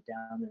definitely need to get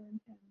down there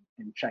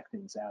and check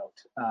things out.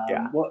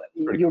 Yeah, Well,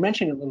 pretty you were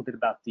mentioning a little bit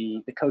about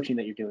the coaching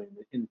that you're doing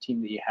in the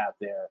team that you have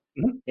there.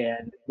 cool.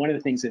 And one of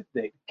the things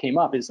that came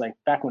up is, like,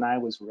 back when I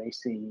was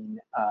racing,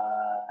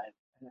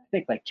 I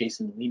think like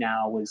Jason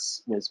Lenow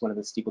was one of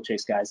the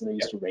steeplechase guys that I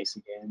used to race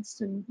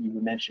against. And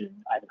you mentioned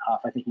Ivan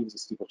Huff. I think he was a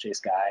steeplechase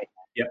guy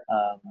Yep.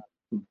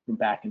 from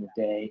back in the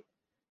day.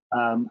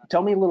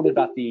 Tell me a little bit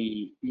about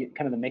the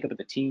kind of the makeup of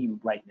the team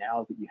right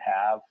now that you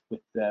have with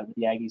the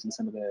Aggies, and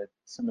some of the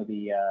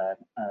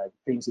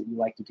things that you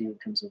like to do in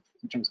terms of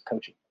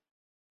coaching.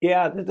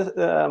 Yeah,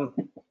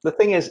 the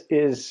thing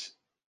is,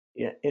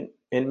 yeah,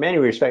 in many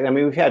respects, I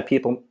mean, we've had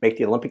people make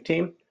the Olympic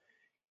team.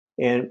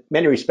 In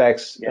many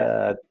respects,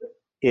 Yeah.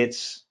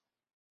 it's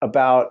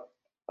about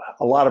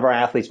a lot of our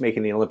athletes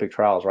making the Olympic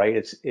trials, right?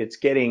 It's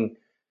getting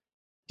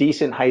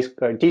decent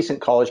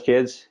college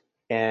kids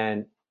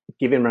and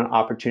giving them an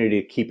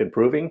opportunity to keep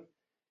improving.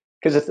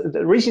 Because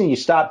the reason you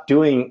stop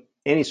doing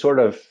any sort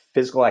of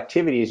physical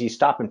activity is you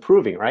stop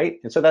improving, right?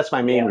 And so that's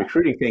my main Yeah.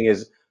 recruiting thing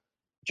is,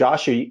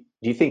 Josh, do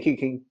you think you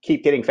can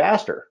keep getting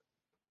faster,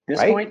 This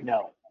right? point,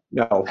 no.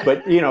 No,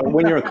 but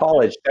when you're in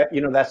college,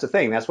 that's the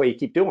thing. That's why you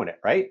keep doing it,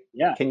 right?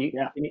 Yeah. Can you,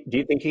 Yeah. do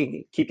you think you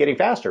can keep getting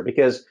faster?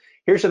 Because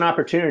here's an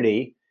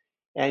opportunity,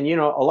 and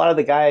a lot of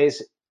the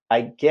guys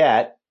I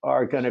get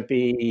are going to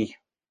be,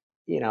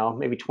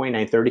 maybe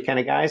 29, 30 kind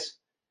of guys,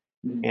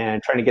 Mhm.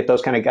 and trying to get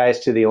those kind of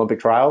guys to the Olympic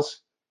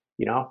trials,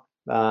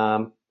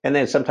 and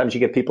then sometimes you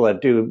get people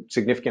that do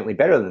significantly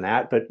better than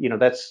that, but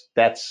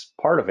that's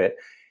part of it.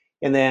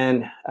 And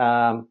then,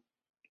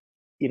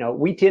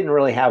 we didn't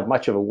really have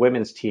much of a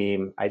women's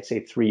team, I'd say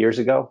 3 years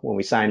ago when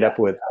we signed up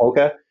with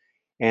Hoka,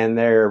 and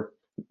their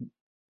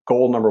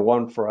goal number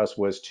one for us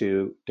was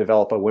to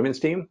develop a women's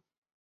team.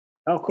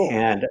 Oh, cool.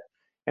 And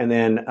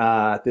then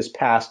this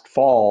past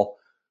fall,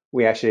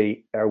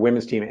 our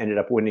women's team ended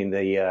up winning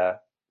the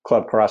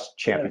Club Cross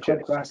Yeah, the Club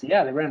Championships. Cross.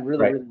 Yeah, they ran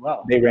really, Right. really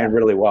well. They Yeah. ran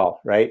really well,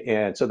 right?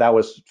 And so that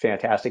was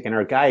fantastic. And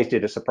our guys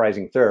did a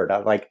surprising third.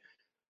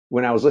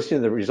 When I was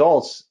listening to the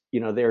results,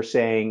 they're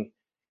saying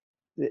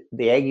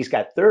the Aggies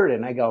got third,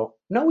 and I go,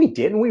 no, we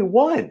didn't. We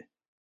won.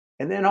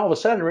 And then all of a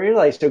sudden I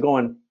realized they're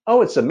going,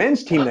 oh, it's the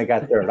men's team that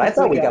got third. I That's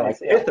the thought we got like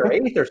guys. Yeah. fifth or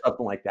eighth or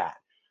something like that.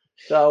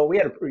 So we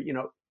had,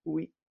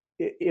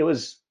 it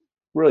was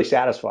really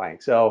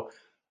satisfying. So,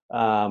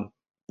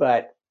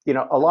 but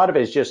a lot of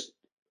it is just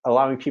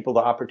allowing people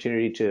the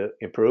opportunity to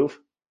improve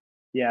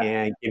Yeah.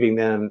 and giving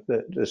them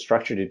the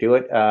structure to do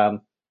it.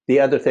 The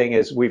other thing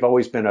is we've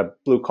always been a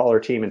blue collar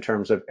team in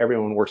terms of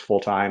everyone works full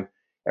time,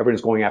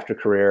 everyone's going after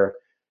career,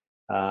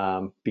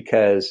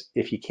 because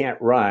if you can't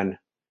run,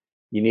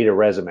 you need a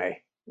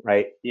resume,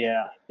 right?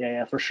 Yeah. Yeah.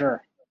 Yeah. For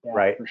sure. Yeah.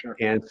 Right. For sure.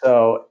 And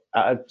so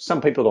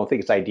some people don't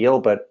think it's ideal,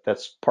 but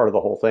that's part of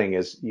the whole thing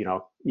is,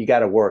 you got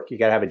to work, you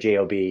got to have a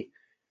job, you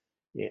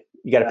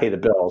got to Yeah. pay the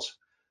bills.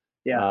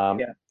 Yeah.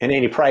 Yeah. And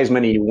any prize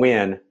money you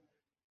win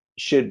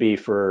should be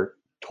for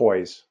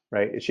toys,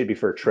 right? It should be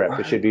for a trip.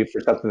 It should be for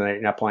something that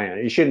you're not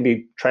planning. You shouldn't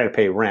be trying to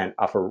pay rent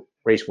off of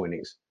race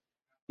winnings,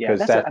 Yeah,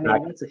 because that's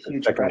not that's a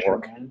huge going to pressure,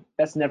 work. man.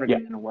 That's never Yeah.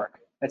 going to work.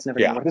 That's never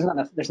going to Yeah.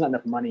 work. There's not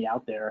enough money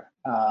out there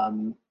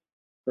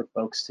for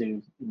folks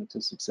to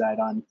to subside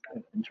on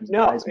in terms of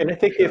No, prize and money, I for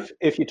think sure.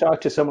 if you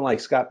talk to someone like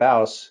Scott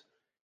Baus,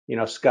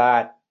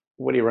 Scott,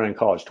 what do you run in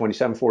college?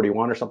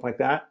 27:41 or something like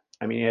that.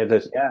 I mean, he had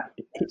this, Yeah,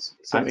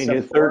 I mean, sub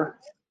his third,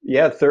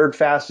 four. third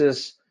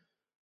fastest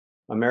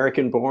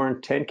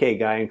American-born 10K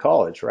guy in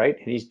college, right?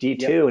 And he's Yep.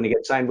 D2, and he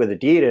gets signed with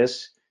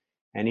Adidas,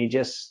 and he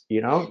just,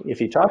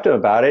 if you talk to him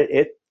about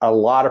it, a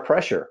lot of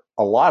pressure,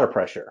 a lot of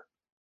pressure.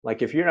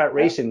 Like if you're not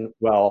Yeah. racing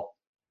well,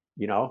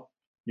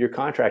 your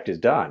contract is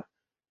done.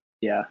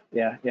 Yeah.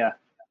 Yeah. Yeah.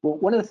 Well,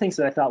 one of the things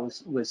that I thought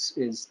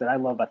is that I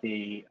love about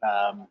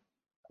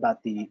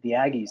the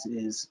Aggies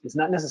is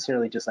not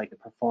necessarily just like the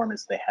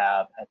performance they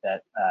have at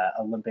that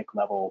Olympic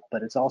level,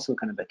 but it's also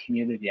kind of the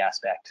community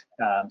aspect.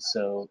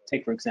 So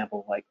take, for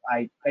example, like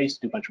I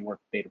used to do a bunch of work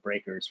with Beta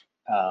Breakers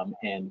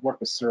and work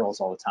with Searles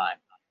all the time.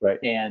 Right.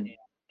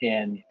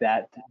 And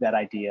that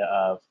idea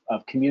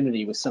of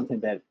community was something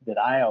that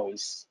I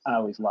always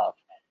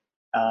loved.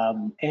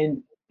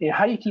 And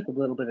how do you keep a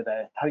little bit of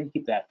that? How do you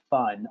keep that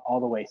fun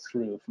all the way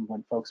through from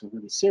when folks are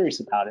really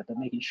serious about it, but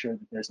making sure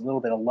that there's a little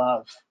bit of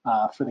love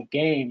for the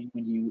game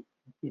when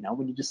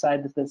you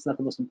decide that that's not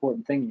the most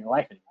important thing in your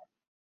life anymore?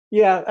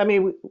 Yeah, I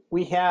mean,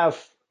 we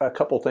have a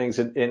couple things,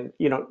 and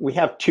we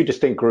have two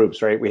distinct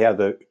groups, right? We have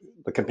the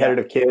Yeah.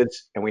 competitive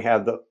kids, and we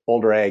have the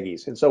older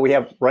Aggies, and so we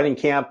have running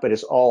camp, but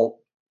it's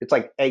all it's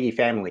like Aggie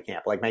family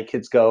camp. Like my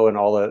kids go and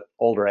all the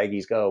older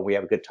Aggies go. We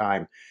have a good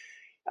time.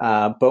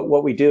 But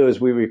what we do is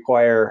we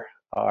require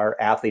our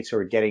athletes who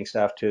are getting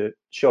stuff to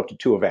show up to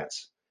 2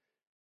 events.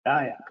 Oh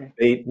yeah. Okay.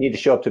 They need to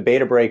show up to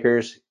Beta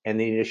Breakers and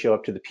they need to show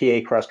up to the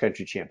PA Cross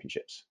Country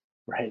Championships.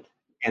 Right.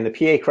 And the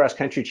PA Cross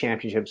Country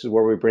Championships is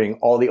where we bring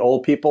all the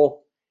old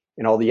people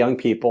and all the young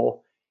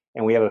people,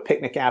 and we have a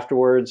picnic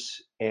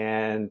afterwards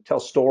and tell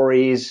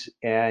stories.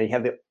 And you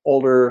have the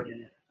older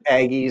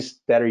Aggies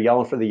that are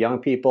yelling for the young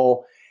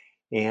people,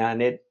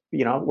 and it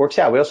works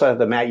out. We also have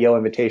the Matt Yo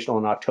Invitational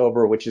in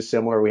October, which is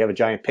similar. We have a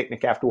giant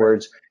picnic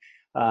afterwards.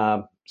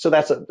 So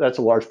that's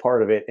a large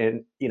part of it,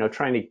 and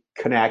trying to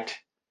connect.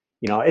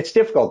 It's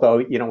difficult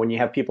though. When you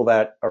have people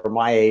that are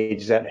my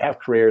age that have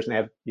careers and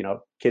have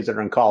kids that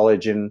are in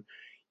college and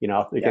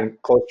they're getting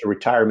close to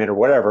retirement or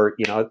whatever.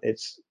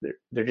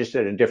 They're just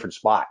at a different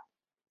spot.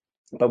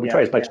 But we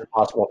try as much as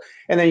possible.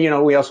 And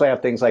then we also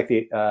have things like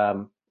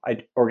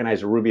I organize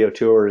the Rubio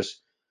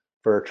tours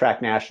for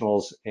track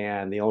nationals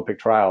and the Olympic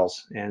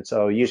trials. And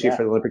so usually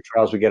for the Olympic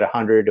trials we get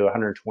 100 to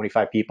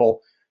 125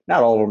 people.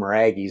 Not all of them are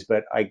Aggies,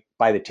 but I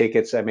buy the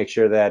tickets. I make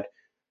sure that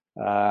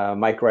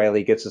Mike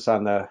Riley gets us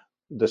on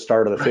the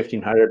start of the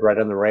 1500 right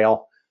on the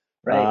rail.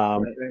 Right.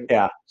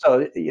 Yeah.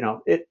 So,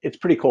 it's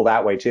pretty cool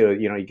that way too.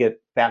 You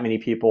get that many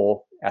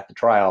people at the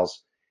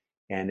trials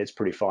and it's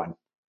pretty fun.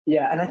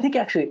 Yeah. And I think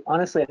actually,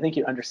 honestly, I think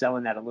you're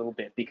underselling that a little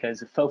bit,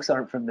 because if folks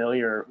aren't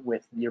familiar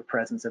with your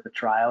presence at the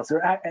trials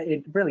or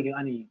really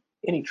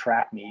any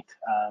track meet,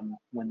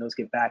 when those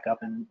get back up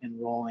and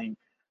rolling,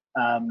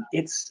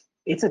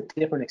 it's a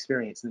different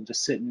experience than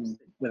just sitting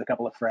with a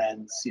couple of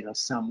friends,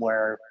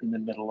 somewhere in the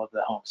middle of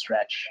the home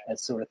stretch, that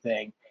sort of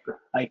thing.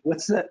 Like,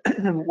 what's the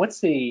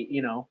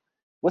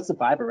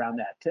vibe around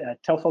that?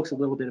 Tell folks a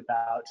little bit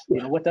about,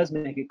 what does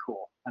make it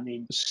cool. I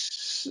mean,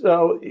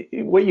 so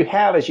what you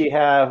have is you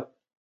have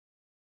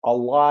a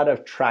lot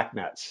of track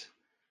nuts.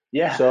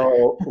 yeah.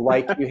 So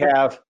like you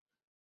have,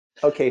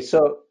 okay,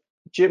 so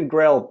Jim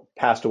Grail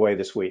passed away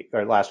this week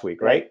or last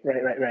week, right?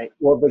 Right.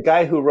 Well, the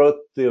guy who wrote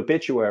the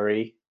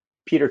obituary,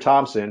 Peter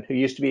Thompson, who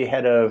used to be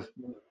head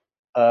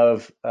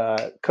of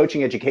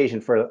coaching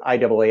education for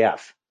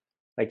IAAF,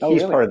 like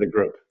he's really? part of the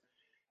group.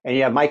 And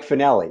you have Mike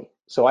Finelli.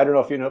 So I don't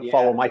know if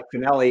follow Mike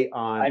Finelli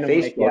on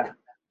Facebook, Mike,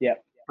 yeah.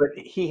 but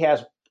he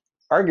has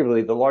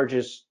arguably the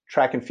largest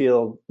track and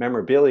field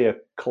memorabilia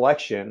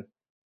collection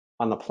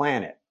on the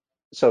planet.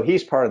 So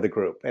he's part of the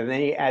group. And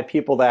then you add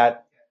people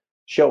that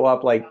show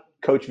up like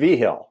Coach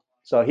Vigil.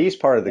 So he's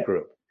part of the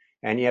group.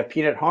 And you have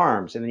Peanut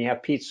Harms, and then you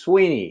have Pete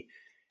Sweeney,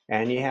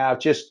 and you have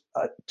just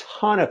a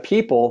ton of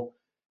people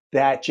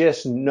that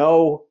just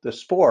know the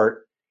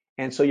sport.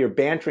 And so you're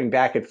bantering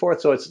back and forth.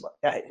 So it's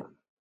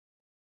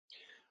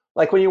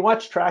like when you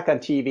watch track on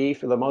TV,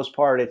 for the most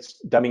part, it's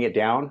dumbing it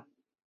down.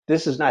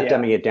 This is not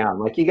dumbing it down.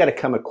 Like you got to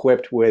come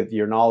equipped with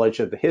your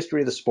knowledge of the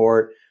history of the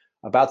sport,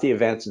 about the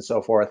events and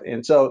so forth.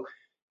 And so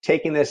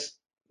taking this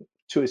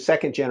to a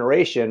second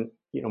generation,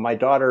 my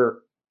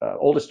daughter,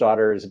 oldest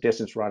daughter, is a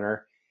distance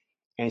runner,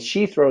 and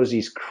she throws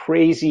these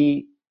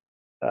crazy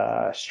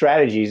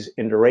strategies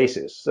into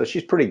races. So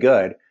she's pretty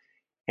good.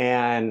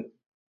 And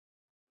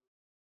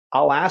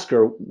I'll ask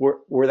her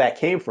where that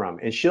came from,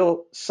 and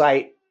she'll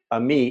cite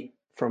a meet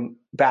from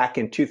back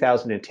in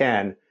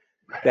 2010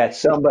 that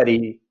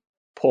somebody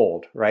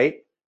pulled, right?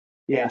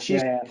 Yeah, and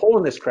she's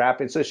pulling this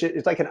crap, and so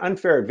it's like an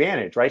unfair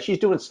advantage, right? She's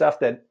doing stuff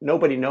that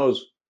nobody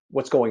knows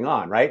what's going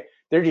on, right?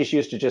 They're just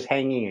used to just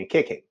hanging and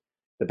kicking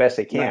the best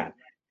they can, right.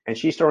 And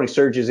she's throwing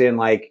surges in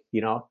like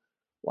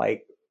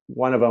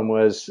one of them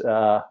was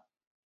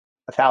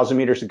 1,000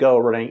 meters to go,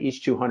 running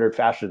each 200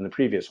 faster than the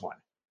previous one.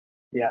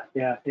 Yeah.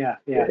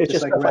 It's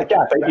just stuff like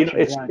that, but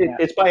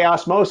it's by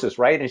osmosis,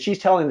 right? And she's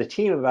telling the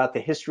team about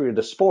the history of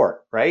the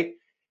sport, right?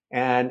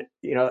 And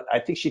I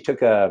think she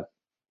took a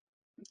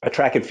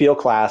track and field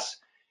class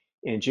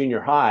in junior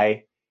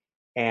high,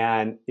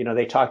 and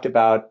they talked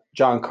about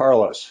John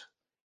Carlos,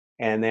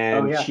 and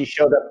then she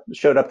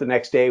showed up the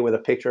next day with a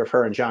picture of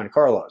her and John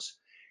Carlos,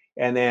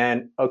 and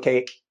then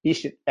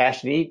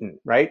Ashton Eaton,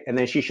 right? And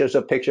then she shows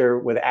up a picture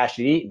with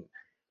Ashton Eaton,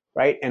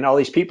 right? And all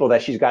these people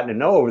that she's gotten to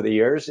know over the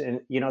years,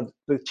 and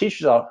the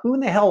teachers are, who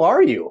in the hell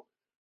are you,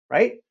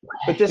 right?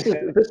 But this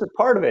is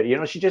part of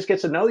it. She just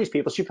gets to know these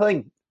people.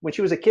 When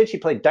she was a kid, she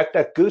played Duck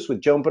Duck Goose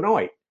with Joan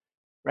Benoit,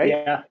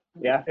 right?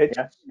 Yeah.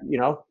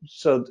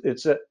 So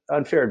it's an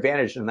unfair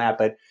advantage in that,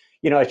 but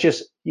it's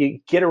just, you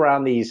get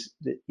around these,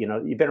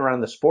 you've been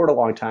around the sport a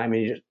long time,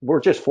 and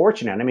we're just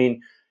fortunate. I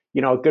mean,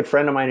 a good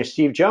friend of mine is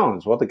Steve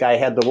Jones. Well, the guy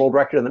had the world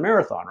record in the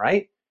marathon,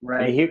 right?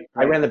 Right.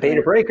 I ran the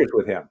Beta Breakers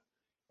with him.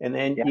 And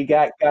then you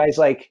got guys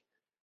like,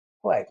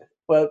 what?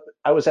 Well,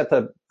 I was at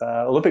the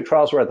Olympic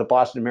trials were at the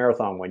Boston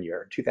Marathon one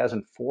year,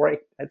 2004,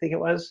 I think it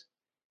was.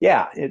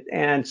 Yeah.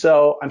 And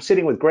so I'm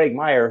sitting with Greg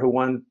Meyer, who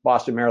won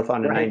Boston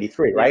Marathon in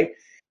 93, right?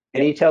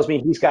 And he tells me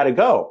he's got to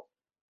go.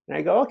 And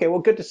I go, okay, well,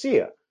 good to see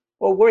you.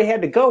 Well, where he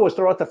had to go was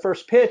throw out the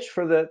first pitch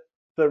for the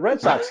Red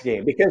Sox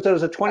game, because it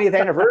was the 20th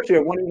anniversary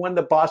of when he won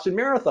the Boston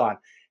Marathon.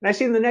 And I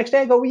see him the next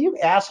day. I go, well, you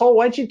asshole,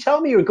 why didn't you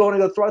tell me you were going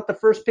to go throw out the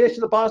first pitch of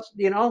the Boston,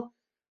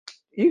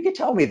 You could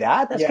tell me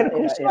that. That's kind Yeah, of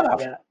cool yeah, yeah,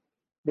 stuff. yeah.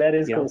 That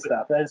is You know, cool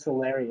stuff. That is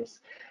hilarious.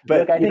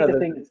 Look, but I you think know the the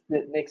thing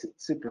that makes it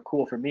super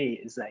cool for me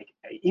is like,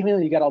 even though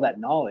you got all that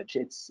knowledge,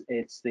 it's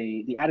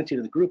the attitude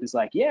of the group is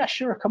like, yeah,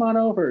 sure, come on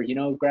over,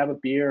 grab a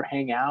beer,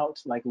 hang out,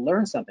 like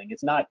learn something.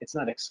 It's not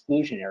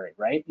exclusionary,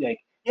 right? Like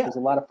yeah there's a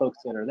lot of folks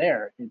that are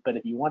there, but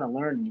if you want to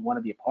learn and you want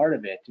to be a part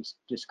of it,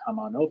 just come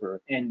on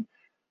over. And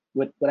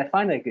what I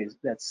find like is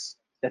that's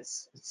it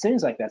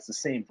seems like that's the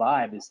same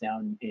vibe as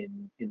down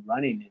in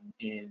running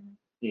in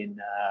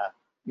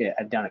yeah,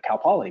 down at Cal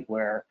Poly,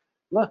 where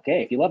look,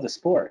 hey, if you love the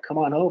sport, come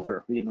on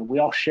over. We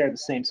all share the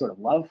same sort of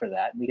love for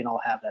that, and we can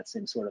all have that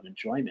same sort of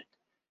enjoyment.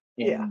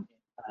 yeah And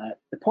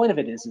the point of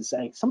it is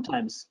like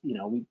sometimes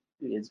we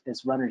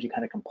as runners you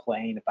kind of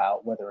complain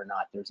about whether or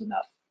not there's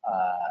enough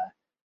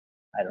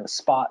I don't know,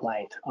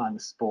 spotlight on the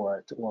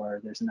sport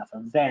or there's enough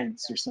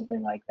events or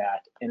something like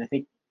that. And I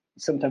think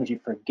sometimes you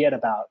forget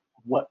about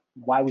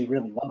why we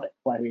really love it,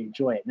 why we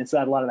enjoy it. And it's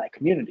not a lot of that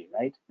community,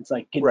 right? It's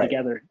like getting right.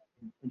 together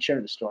and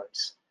sharing the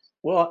stories.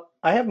 Well,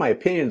 I have my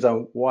opinions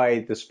on why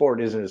the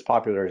sport isn't as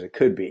popular as it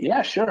could be.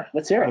 Yeah, sure.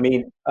 Let's hear I it.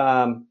 mean,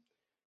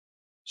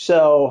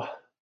 so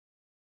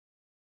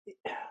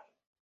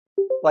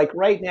like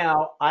right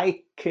now,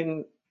 I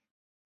can,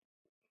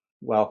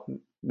 well,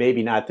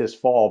 maybe not this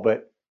fall,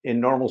 but in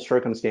normal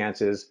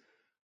circumstances,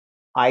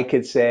 I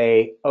could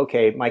say,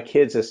 okay, my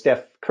kid's a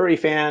Steph Curry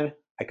fan.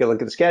 I could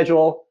look at the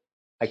schedule.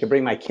 I could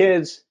bring my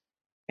kids,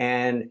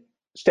 and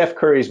Steph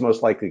Curry's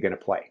most likely going to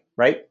play,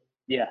 right?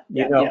 Yeah,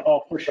 You yeah, yeah. know,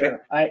 Oh, for right?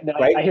 sure. I no,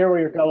 I Right? hear where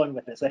you're going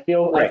with this. I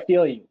Right.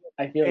 feel you.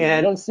 I feel you. You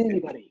And don't see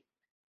anybody.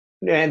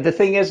 the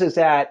thing is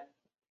that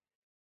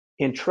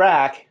in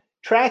track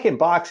and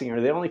boxing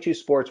are the only two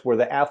sports where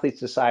the athletes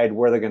decide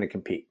where they're going to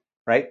compete,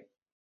 right?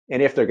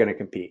 And if they're going to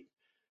compete.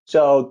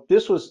 So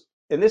this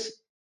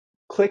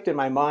clicked in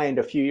my mind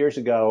a few years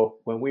ago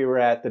when we were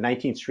at the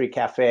 19th Street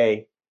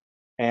Cafe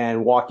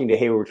and walking to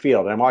Hayward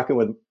Field. And I'm walking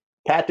with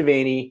Pat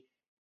Devaney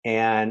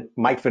and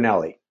Mike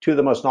Finelli, two of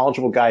the most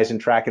knowledgeable guys in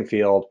track and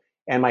field,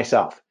 and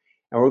myself.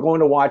 And we're going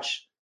to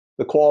watch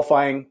the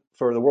qualifying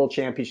for the World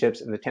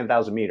Championships in the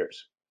 10,000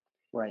 meters.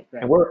 Right,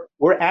 And right,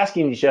 we're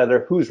asking each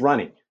other who's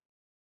running.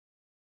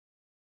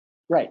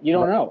 right. You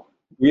don't know.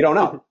 We don't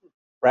know,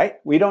 right?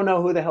 We don't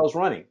know who the hell's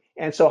running.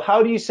 And so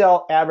how do you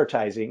sell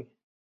advertising?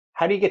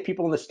 How do you get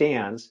people in the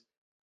stands?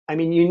 I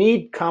mean, you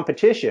need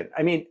competition.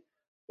 I mean,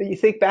 you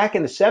think back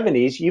in the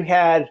 70s, you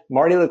had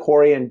Marty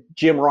LaCour and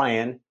Jim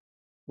Ryan,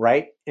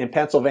 right, in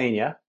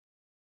Pennsylvania,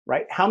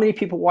 right? How many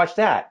people watched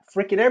that?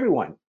 Freaking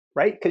everyone,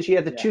 right? Because you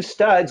had the Yeah, two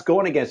studs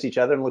going against each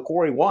other, and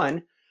LaCour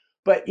won.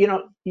 But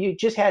you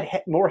just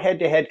had more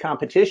head-to-head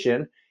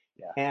competition,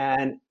 yeah.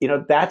 and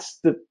that's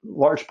the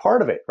large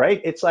part of it,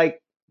 right? It's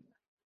like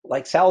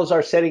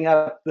Salazar setting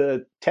up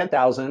the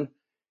 10,000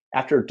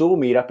 after a dual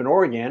meet up in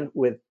Oregon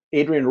with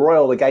Adrian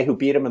Royal, the guy who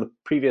beat him in the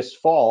previous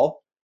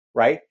fall,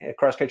 right, at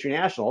cross country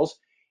nationals,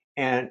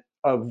 and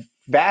a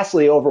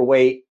vastly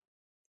overweight,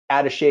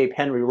 out of shape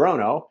Henry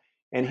Rono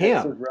and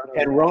This him. is Roto,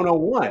 And yeah, Rono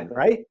won, exactly.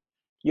 right?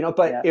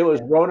 But Yeah, it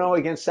was yeah, Rono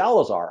against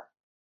Salazar,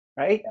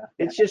 right? yeah,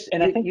 yeah. It's just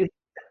And I think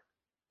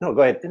no,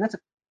 go ahead. and that's a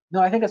no,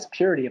 I think that's the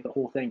purity of the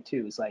whole thing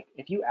too. Is like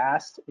if you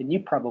asked, and you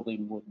probably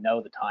would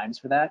know the times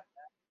for that,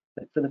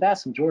 but for the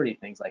vast majority of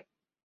things, like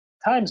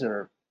times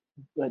are,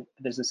 but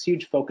there's this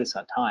huge focus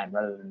on time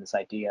rather than this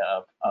idea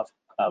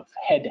of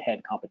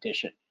head-to-head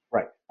competition.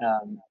 Right.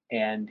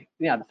 And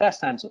yeah, the fast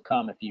times will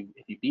come if you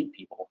beat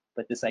people,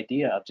 but this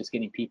idea of just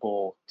getting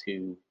people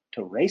to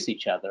race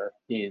each other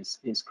is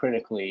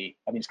critically,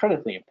 I mean, it's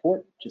critically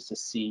important just to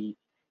see,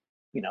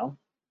 you know,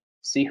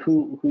 see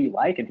who you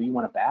like and who you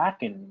want to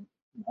back, and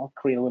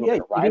create a little Yeah,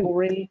 bit of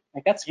rivalry.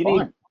 Like that's you need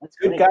fun. That's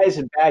good great. guys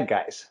and bad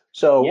guys.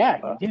 So Yeah,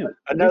 you do. You need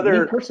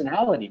another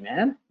personality,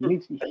 man. You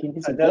need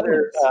some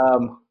another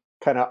villains.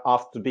 kind of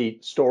off the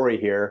beat story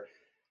here.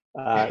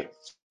 Uh,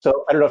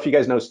 so I don't know if you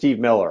guys know Steve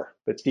Miller,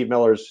 but Steve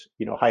Miller's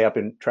high up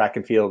in track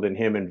and field, and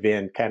him and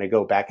Vin kind of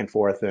go back and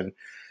forth. And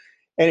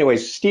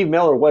anyways, Steve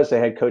Miller was the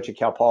head coach at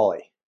Cal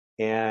Poly,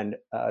 and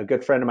a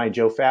good friend of mine,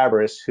 Joe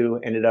Fabris, who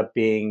ended up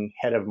being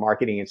head of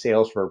marketing and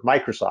sales for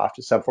Microsoft,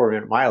 a sub 4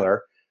 minute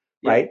miler,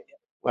 Yeah, right?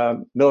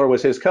 Miller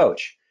was his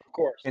coach. of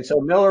course. And so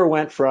Miller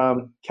went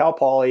from Cal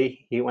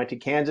Poly, he went to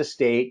Kansas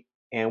State,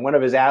 and one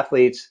of his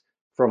athletes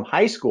from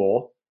high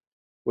school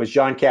was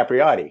John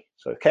Capriati.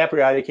 So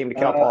Capriati came to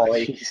Cal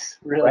Poly, Jeez,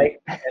 really?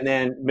 right? And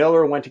then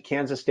Miller went to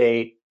Kansas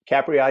State.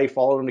 Capriati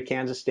followed him to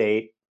Kansas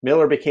State.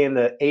 Miller became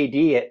the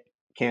AD at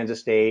Kansas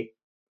State.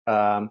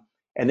 And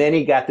then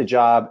he got the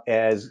job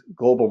as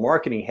global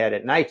marketing head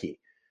at Nike.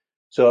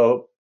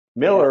 So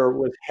Yeah. Miller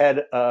was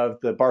head of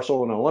the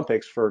Barcelona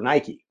Olympics for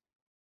Nike.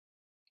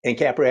 And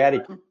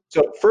Capriati,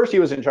 so first he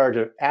was in charge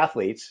of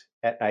athletes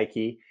at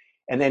Nike,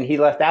 and then he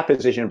left that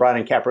position and brought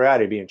in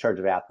Capriati to be in charge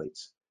of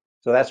athletes.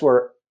 So that's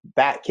where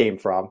that came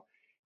from.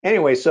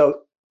 Anyway,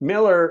 so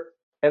Miller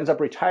ends up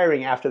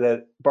retiring after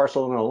the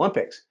Barcelona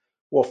Olympics.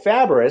 Well,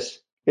 Fabris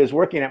is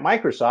working at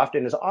Microsoft,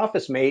 and his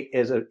office mate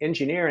is an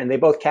engineer, and they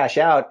both cash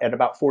out at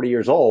about 40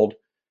 years old,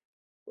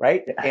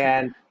 right? Yeah.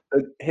 And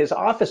his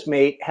office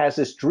mate has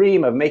this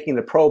dream of making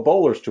the Pro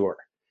Bowlers Tour.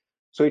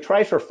 So he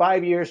tries for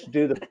 5 years to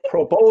do the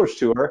Pro Bowlers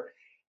Tour,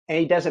 and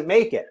he doesn't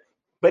make it.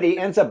 But he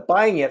ends up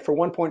buying it for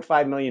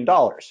 $1.5 million.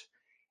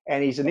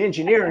 And he's an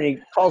engineer, and he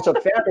calls up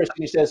Fabris and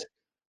he says,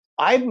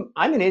 I'm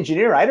an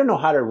engineer. I don't know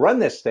how to run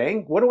this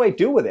thing. What do I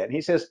do with it? And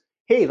he says,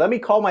 hey, let me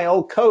call my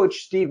old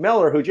coach, Steve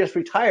Miller, who just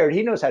retired.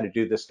 He knows how to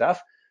do this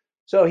stuff.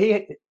 So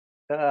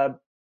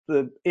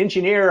the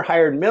engineer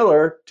hired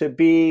Miller to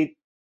be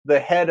the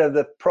head of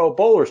the Pro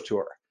Bowlers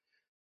Tour.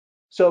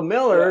 So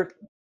Miller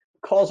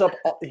calls up,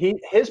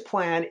 his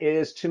plan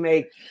is to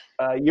make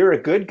you're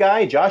a good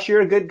guy, Josh,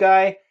 you're a good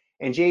guy,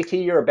 and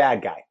JT, you're a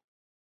bad guy.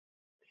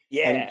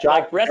 Yeah, And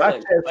like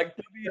wrestling, says, like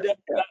WWF.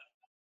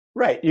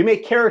 right, you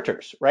make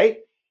characters, right?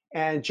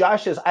 And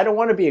Josh says, I don't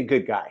want to be a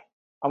good guy.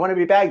 I want to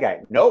be a bad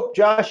guy. Nope,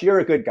 Josh, you're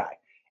a good guy.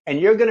 And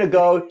you're going to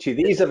go to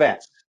these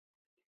events.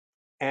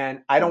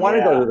 And I don't want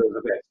to go to those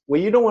events.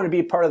 Well, you don't want to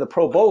be part of the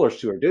Pro Bowlers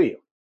Tour, do you?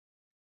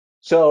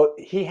 So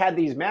he had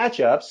these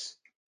matchups,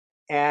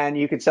 and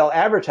you could sell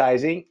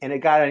advertising, and it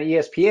got on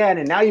ESPN.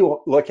 And now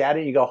you look at it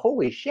and you go,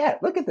 holy shit,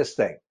 look at this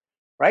thing,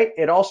 right?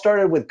 It all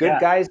started with good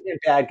guys and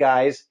bad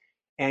guys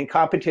and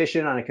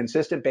competition on a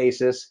consistent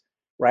basis,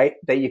 right?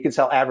 That you could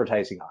sell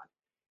advertising on.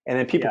 And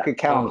then people could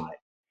count on it.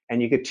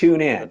 And you could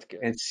tune in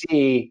and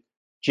see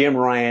Jim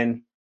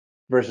Ryan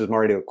versus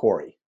Marty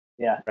McQuarrie.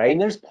 Yeah, right.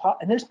 And there's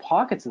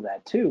pockets of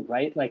that too,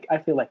 right? Like I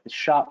feel like the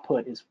shot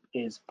put is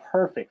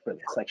perfect for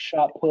this. Like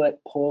shot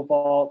put, pole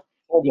vault.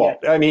 Pole vault.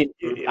 I mean,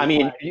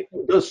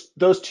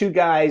 those two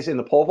guys in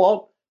the pole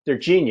vault, they're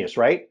genius,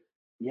 right?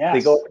 Yes.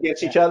 They go up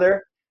against each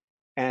other,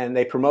 and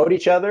they promote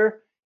each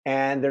other,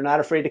 and they're not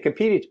afraid to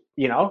compete,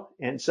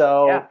 And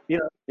so,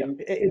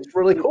 it's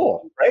really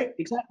cool, right?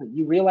 Exactly.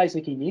 You realize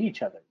like you need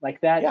each other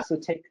like that. Yeah. So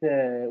take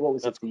the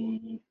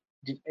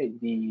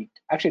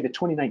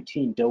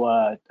 2019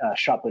 Doha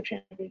shot put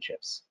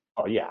championships.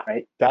 Oh yeah,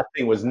 right. That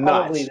thing was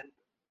nuts.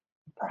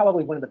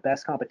 Probably one of the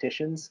best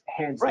competitions,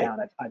 hands down,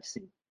 I've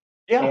seen.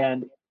 Yeah.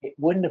 And it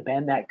wouldn't have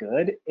been that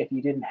good if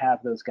you didn't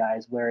have those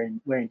guys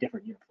wearing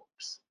different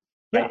uniforms.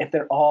 Right. Yeah. If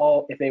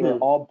they were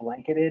all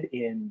blanketed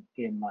in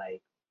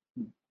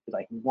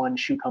like one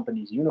shoe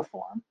company's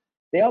uniform,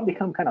 they all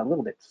become kind of a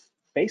little bit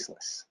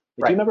faceless.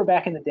 Do you remember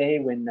back in the day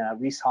when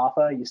Reese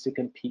Hoffa used to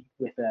compete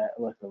with a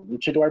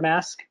luchador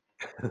mask,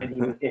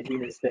 and he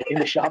was in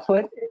the shot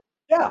put?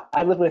 Yeah,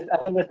 I lived with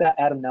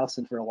Adam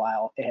Nelson for a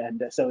while,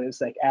 and so it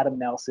was like Adam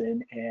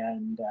Nelson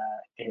and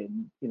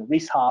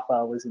Reese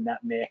Hoffa was in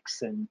that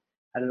mix, and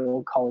I had an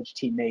old college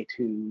teammate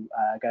a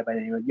guy by the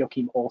name of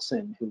Joachim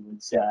Olsen, who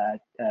was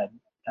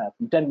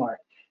from Denmark.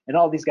 And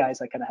all these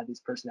guys like kind of had these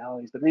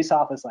personalities, but Reese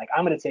Hoffa's like,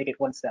 I'm going to take it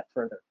one step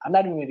further. I'm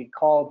not even going to be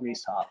called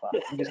Reese Hoffa.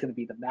 I'm just going to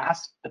be the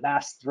mask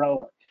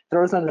thrower.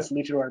 Throws on this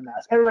luchador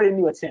mask. Everybody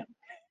knew it's him.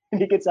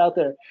 And he gets out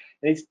there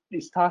and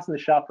he's tossing the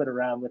shot put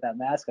around with that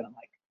mask, and I'm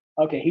like,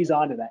 okay, he's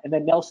onto that. And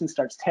then Nelson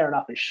starts tearing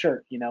off his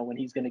shirt, when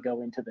he's going to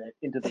go into the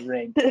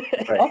ring.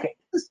 Right. Okay,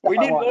 we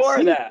need more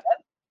of that.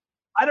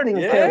 I don't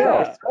even care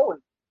what he's throwing.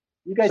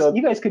 You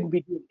guys couldn't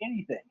be doing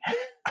anything.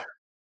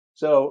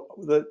 So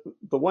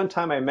the one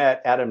time I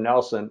met Adam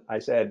Nelson, I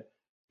said,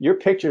 your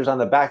picture's on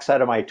the backside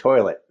of my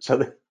toilet.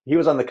 So he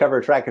was on the cover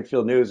of Track and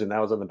Field News, and I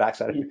was on the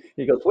backside.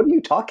 He goes, what are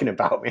you talking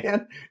about,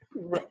 man?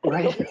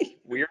 Right.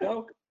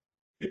 Weirdo.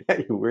 Yeah,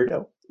 you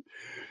weirdo.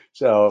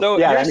 So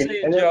yeah,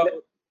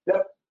 Joe.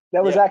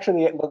 That was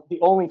actually the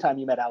only time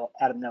you met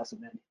Adam Nelson,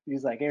 man.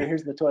 He's like,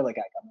 here's the toilet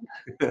guy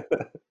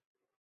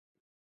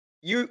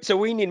coming. So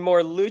we need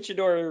more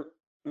luchador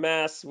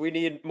masks. We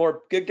need more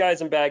good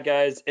guys and bad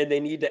guys, and they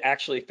need to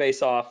actually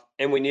face off,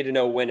 and we need to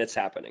know when it's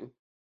happening.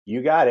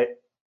 You got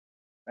it.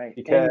 Right.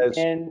 Because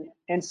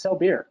and sell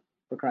beer,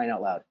 for crying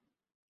out loud.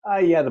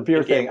 Yeah, the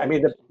beer thing. I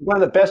mean, one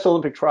of the best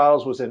Olympic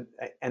trials was and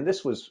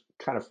this was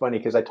kind of funny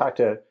because I talked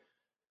to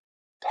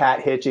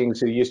Pat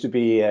Hitchings, who used to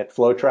be at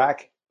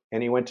FloTrack,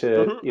 and he went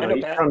to,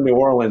 he's from New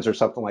Orleans or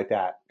something like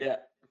that. Yeah.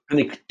 And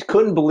he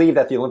couldn't believe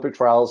that the Olympic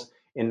trials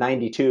in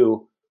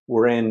 '92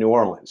 were in New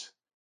Orleans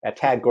at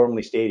Tad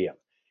Gormley Stadium.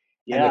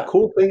 Yeah. And the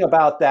cool thing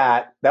about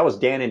that was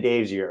Dan and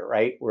Dave's year,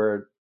 right?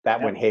 Where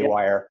that went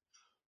haywire.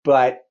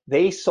 But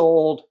they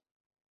sold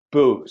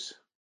booze,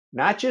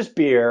 not just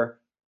beer,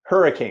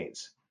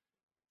 hurricanes.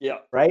 Yeah.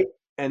 Right?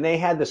 And they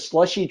had the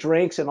slushy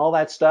drinks and all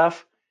that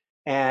stuff.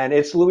 And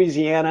it's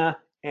Louisiana,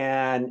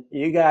 and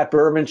you got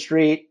Bourbon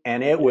Street,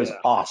 and it was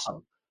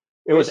awesome.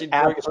 It was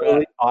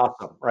absolutely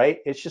awesome, right?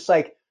 It's just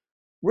like,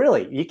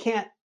 really, you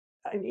can't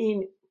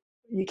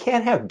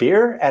have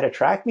beer at a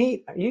track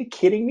meet? Are you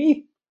kidding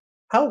me?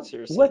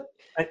 Seriously? What?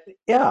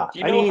 Yeah. Do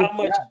you know how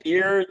much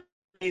beer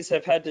these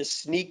have had to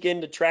sneak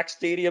into track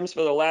stadiums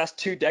for the last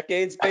 2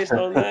 decades based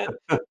on that?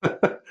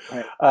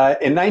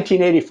 In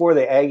 1984,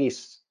 the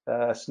Aggies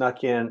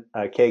snuck in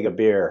a keg of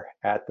beer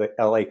at the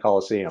LA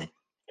Coliseum.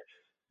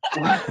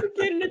 Get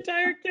an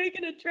entire keg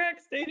in a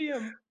track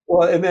stadium.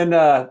 Well, and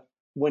then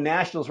when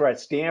Nationals were at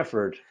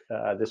Stanford,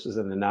 this was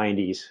in the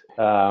 90s.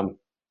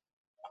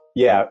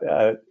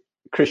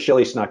 Chris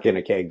Shilley snuck in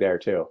a keg there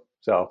too.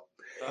 So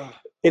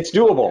it's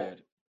doable. Good.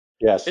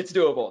 Yes, it's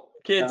doable.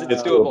 Kids, it's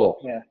It's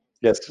doable. doable. Yeah.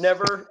 Yes.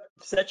 Never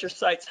set your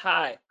sights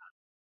high.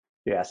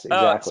 Yes,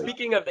 exactly.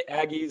 Speaking of the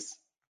Aggies,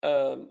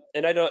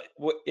 and I don't,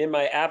 in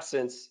my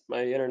absence,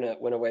 my internet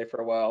went away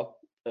for a while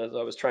as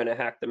I was trying to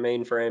hack the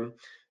mainframe.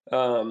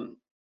 Um,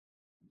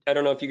 I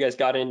don't know if you guys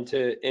got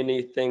into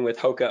anything with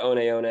Hoka One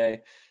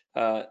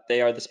One.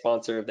 They are the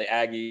sponsor of the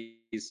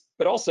Aggies,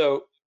 but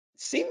also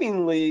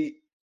seemingly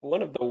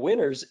one of the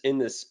winners in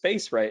this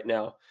space right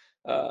now.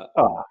 Uh,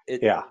 Oh,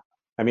 it yeah.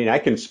 I mean, I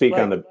can speak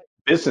on like, the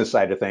business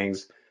side of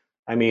things.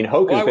 I mean,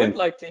 well, Hoka's I would been,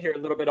 like to hear a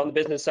little bit on the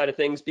business side of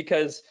things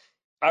because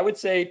I would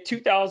say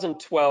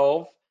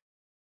 2012.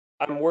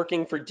 I'm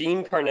working for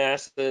Dean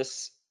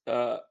Karnassus,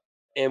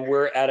 and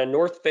we're at a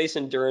North Face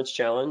Endurance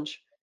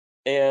Challenge.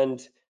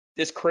 And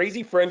this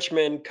crazy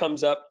Frenchman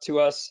comes up to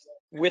us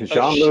with a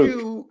Jean-Luc.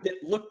 shoe that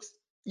looks,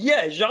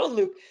 yeah,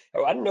 Jean-Luc.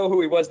 Oh, I didn't know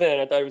who he was then.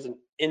 I thought he was an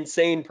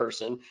insane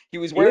person. He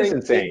was He is wearing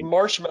big insane.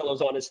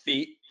 marshmallows on his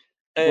feet,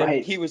 and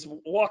Right. he was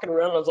walking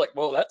around. And I was like,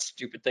 well, that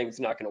stupid thing's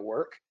not going to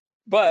work.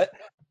 But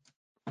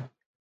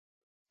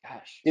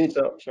gosh, Dude,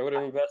 So, wish I would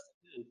have invested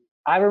in.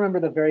 I remember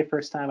the very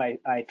first time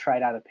I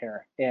tried out a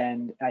pair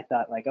and I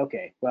thought like,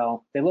 okay,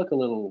 well, they look a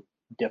little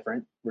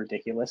different,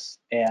 ridiculous.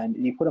 And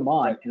you put them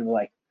on Right. and we're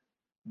like,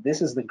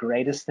 this is the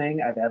greatest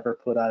thing I've ever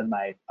put on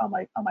my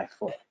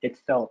foot. It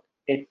felt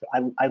it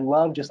I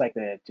love just like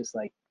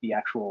the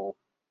actual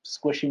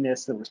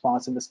squishiness, the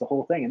responsiveness, the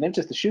whole thing. And then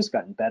just the shoes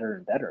gotten better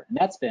and better. And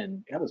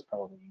that was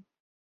probably,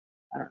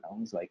 I don't know,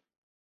 it was like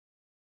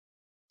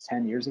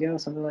 10 years ago,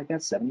 something like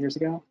that, 7 years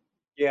ago.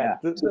 yeah,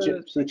 Yeah. the, So,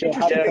 the, so the Joe,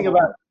 how interesting Yeah.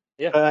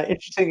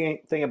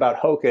 thing about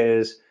Yeah. Hoka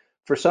is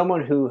for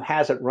someone who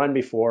hasn't run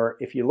before,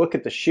 if you look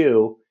at the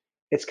shoe,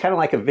 it's kind of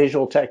like a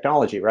visual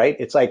technology, right?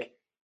 It's like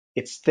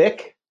it's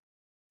thick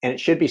and it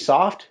should be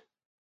soft,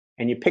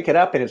 and you pick it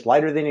up and it's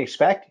lighter than you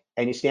expect,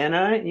 and you stand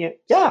on it and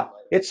yeah,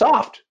 it's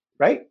soft,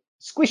 right?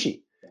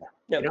 Squishy,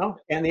 Yep.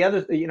 And the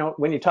other,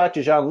 when you talk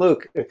to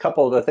Jean-Luc, a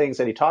couple of the things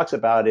that he talks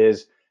about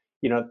is,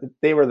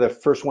 they were the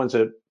first ones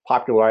to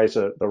popularize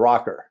the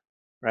rocker,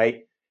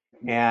 right?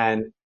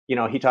 And,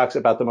 he talks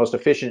about the most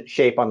efficient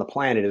shape on the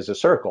planet is a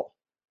circle.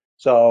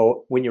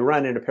 So when you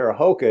run in a pair of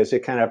Hokas, it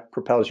kind of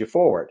propels you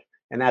forward.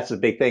 And that's the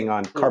big thing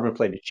on Mm. carbon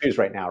plated shoes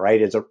right now,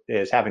 right?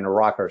 Is having a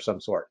rocker of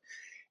some sort.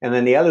 And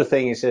then the other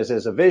thing he says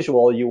is a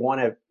visual, you want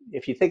to,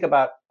 if you think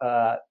about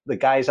the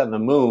guys on the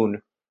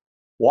moon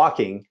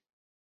walking,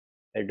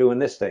 they're doing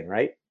this thing,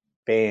 right?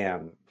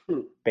 Bam,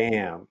 Hmm.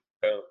 bam,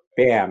 Oh,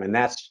 bam. And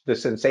that's the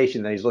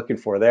sensation that he's looking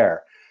for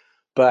there.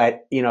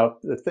 But,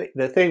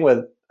 the thing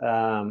with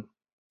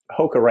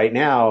Hoka right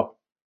now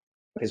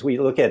is we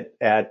look at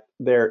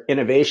their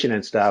innovation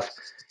and stuff.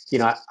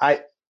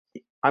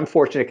 I'm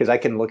fortunate because I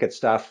can look at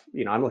stuff,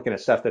 I'm looking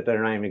at stuff that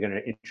they're not even going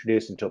to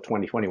introduce until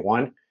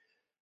 2021.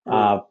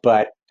 mm.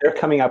 But they're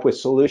coming up with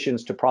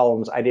solutions to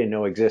problems I didn't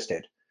know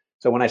existed.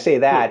 So when I say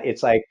Hmm. that,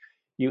 it's like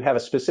you have a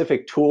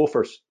specific tool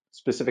for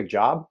specific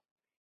job,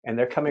 and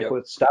they're coming up Yep.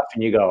 with stuff,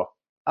 and you go,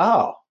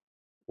 oh,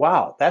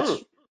 wow, Hmm.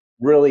 that's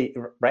really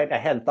right. I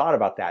hadn't thought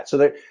about that. So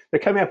they're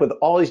coming up with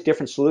all these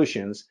different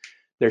solutions.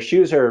 Their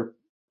shoes are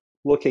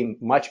looking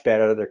much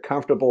better. They're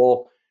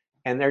comfortable,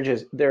 and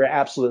they're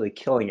absolutely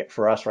killing it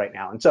for us right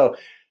now. And so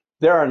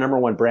they're our number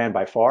one brand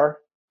by far.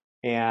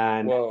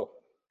 And Whoa.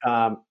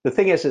 the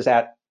thing is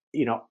that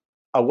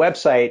a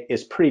website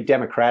is pretty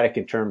democratic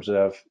in terms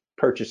of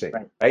purchasing,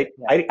 right. right?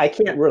 Yeah. I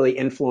can't really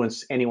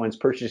influence anyone's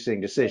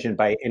purchasing decision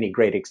by any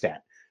great extent.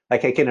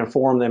 Like I can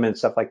inform them and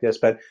stuff like this,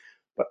 but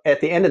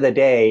at the end of the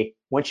day,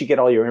 once you get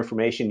all your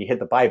information, you hit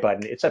the buy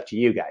button. It's up to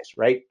you guys,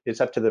 right? It's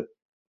up to the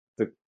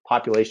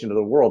population of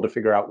the world to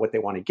figure out what they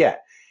want to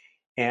get.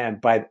 And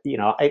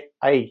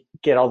I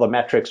get all the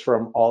metrics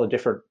from all the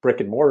different brick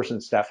and mortars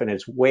and stuff, and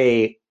it's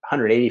way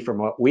 180 from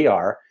what we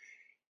are.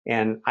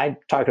 And I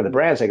talk to the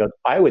brands, I go,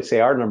 I would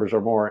say our numbers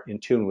are more in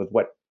tune with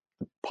what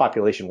the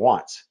population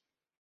wants,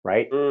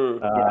 right?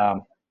 Mm. Yeah.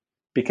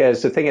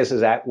 Because the thing is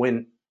that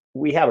when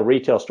we have a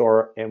retail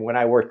store and when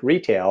I worked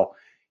retail,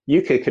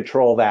 you could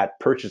control that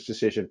purchase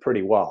decision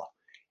pretty well.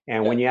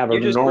 And Yeah. when you have a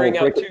You just normal bring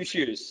brick, out two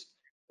shoes.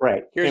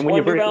 right? Here's And when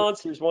you one New bring,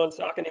 Balance. Here's one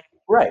Saucony.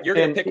 right, You're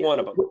gonna and pick one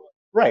of them.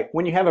 right,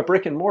 when you have a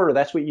brick and mortar,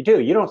 that's what you do.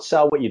 You don't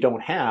sell what you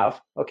don't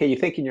have. Okay, you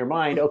think in your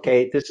mind,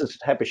 okay, this is the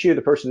type of shoe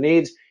the person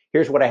needs.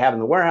 Here's what I have in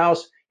the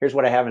warehouse. Here's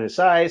what I have in his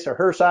size or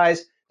her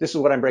size. This is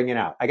what I'm bringing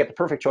out. I got the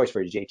perfect choice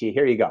for you, JT.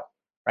 Here you go.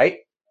 Right?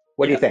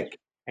 What do you Yeah. think?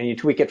 And you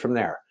tweak it from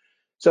there.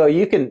 So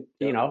you can,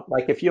 Yeah.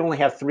 like if you only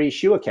have 3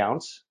 shoe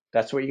accounts,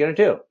 that's what you're going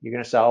to do. You're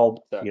going to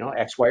sell, Exactly.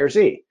 X, Y, or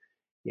Z.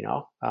 You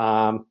know,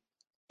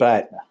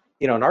 but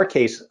in our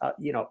case,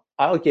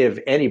 I'll give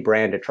any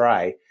brand a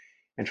try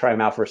and try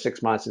them out for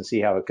 6 months and see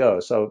how it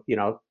goes. So,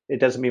 it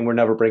doesn't mean we're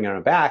never bringing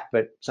them back,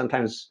 but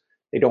sometimes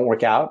they don't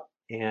work out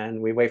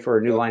and we wait for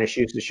a new Yep. line of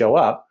shoes to show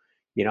up,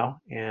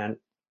 and,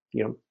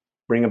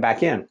 bring them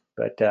back in.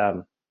 But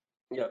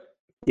Yep.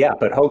 yeah,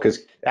 but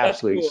Hoka's That's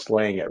absolutely cool.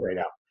 slaying it right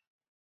now.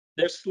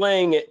 They're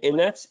slaying it,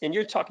 and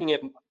you're talking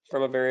it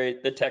from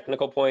the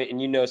technical point,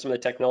 and some of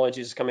the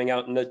technologies coming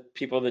out, and the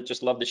people that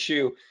just love the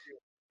shoe.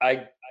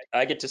 I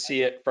I get to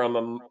see it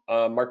from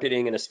a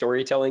marketing and a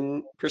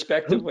storytelling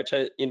perspective, which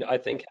I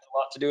think has a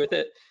lot to do with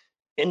it.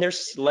 And they're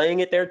slaying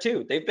it there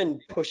too. They've been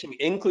pushing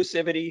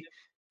inclusivity,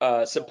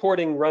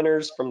 supporting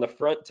runners from the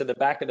front to the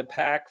back of the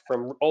pack,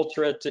 from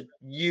ultra to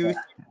Yeah. youth,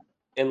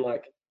 and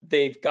like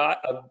they've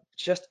got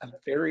just a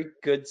very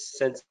good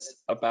sense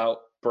about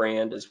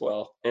brand as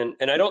well. And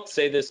I don't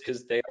say this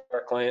because they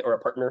are a client or a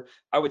partner.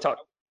 I would talk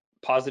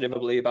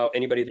positively about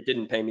anybody that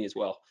didn't pay me as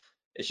well.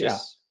 It's Yeah.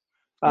 just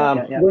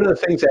Yeah. One of the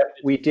things that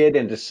we did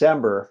in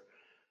December,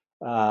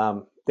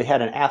 they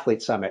had an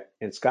athlete summit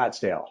in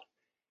Scottsdale,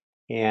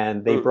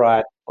 and they mm,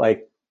 brought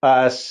like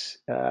us,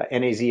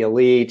 NAZ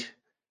Elite.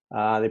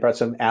 They brought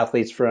some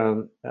athletes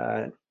from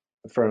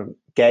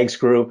Gags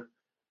Group.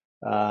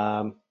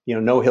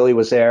 No Hilly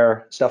was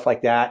there, stuff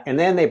like that. And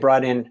then they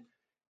brought in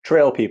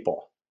trail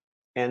people,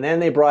 and then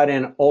they brought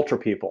in ultra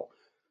people.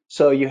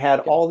 So you had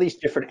yeah, all these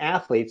different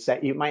athletes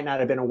that you might not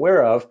have been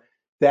aware of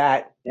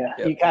that Yeah.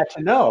 yeah, you got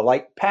to know,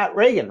 like Pat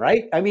Reagan,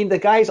 right? I mean, the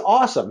guy's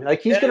awesome.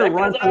 Like he's yeah, going to that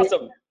run guy's for the,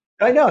 awesome.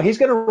 I know he's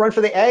going to run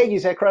for the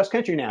Aggies at cross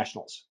country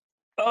nationals.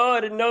 Oh,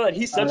 I didn't know that.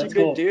 He's Oh, such a that's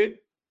good cool. dude.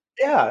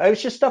 Yeah,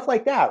 it's just stuff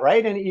like that,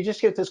 right? And you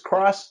just get this Yeah,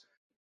 cross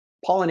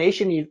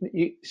pollination.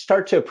 You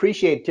start to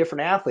appreciate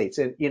different athletes,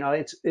 and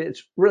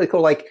it's really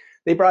cool. Like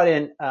they brought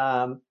in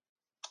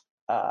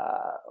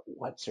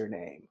what's her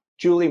name,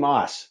 Julie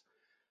Moss.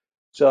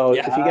 So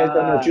yeah, if you guys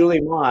don't know Uh,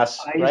 Julie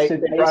Moss, I used right? to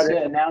They I brought used her,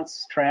 to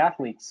announce yeah,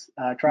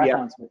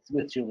 triathlons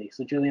with Julie.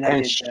 So Julie and I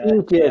and did she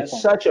did triathlons.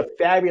 such a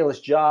fabulous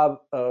job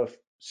of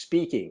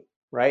speaking,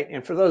 right?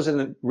 And for those in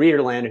the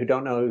readerland who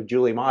don't know who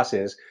Julie Moss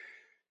is,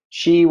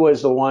 she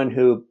was the one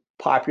who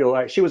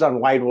popularized. She was on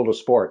Wide World of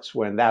Sports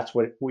when that's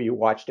what we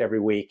watched every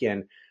week,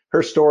 and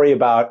her story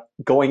about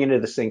going into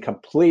this thing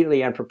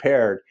completely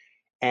unprepared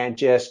and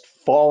just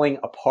falling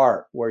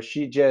apart, where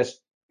she just,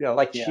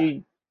 like Yeah.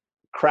 she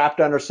crapped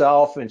on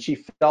herself and she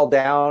fell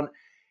down,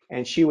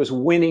 and she was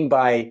winning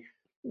by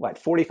what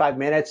 45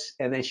 minutes,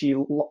 and then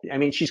I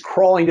mean, she's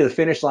crawling to the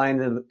finish line,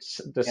 and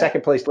the Yeah.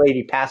 second place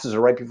lady passes her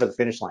right before the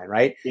finish line,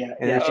 right? Yeah.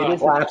 And then Yeah. she It oh, is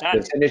the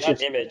collapses, and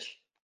that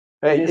image.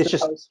 it is the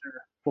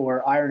poster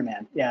for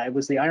Ironman. Yeah, it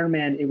was the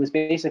Ironman. It was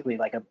basically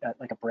like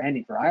a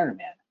branding for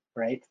Ironman,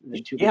 right?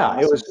 And Julie yeah,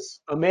 it Moss was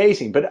is.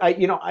 amazing. But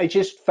I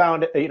just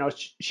found,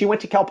 she went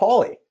to Cal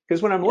Poly,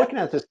 because when I'm Yeah. looking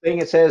at this thing,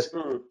 it says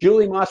Mm.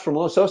 Julie Moss from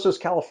Los Osos,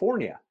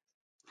 California.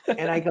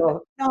 And I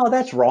go, no,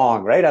 that's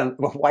wrong, right? On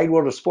Wide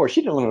World of Sports,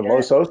 she didn't live in Yeah.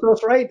 Los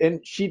Osos, right?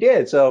 And she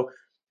did. So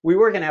we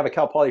were going to have a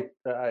Cal Poly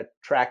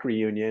track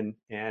reunion.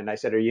 And I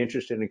said, are you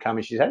interested in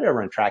coming? She said, I've never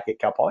run track at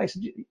Cal Poly. I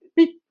said, it'd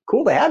be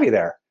cool to have you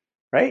there,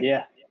 right?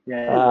 Yeah.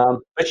 Yeah.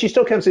 But she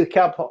still comes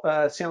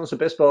to San Luis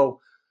Obispo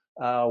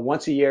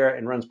once a year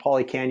and runs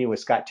Poly Canyon with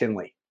Scott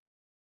Tinley.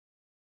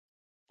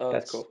 Oh,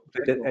 that's That's cool.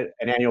 Very cool.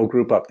 an annual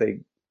group up.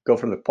 They go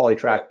from the Poly Yeah,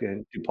 Track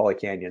to Poly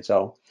Canyon,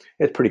 so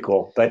it's pretty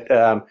cool. But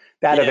that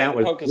yeah, event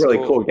was Hoka's really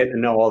cool. cool, getting to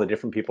know all the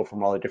different people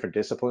from all the different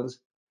disciplines,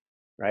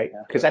 right?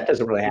 Yeah. Because Yeah, that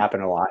doesn't really And,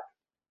 happen a lot.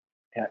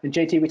 yeah. And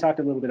JT, we talked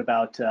a little bit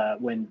about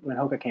when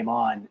Hoka came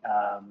on.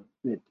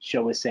 The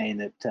show was saying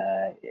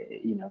that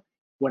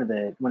one of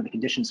the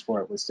conditions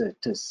for it was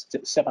to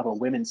step up a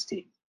women's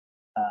team.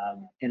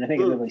 And I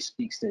think mm,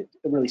 it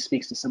really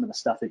speaks to some of the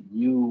stuff that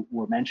you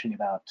were mentioning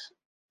about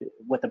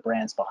what the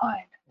brand's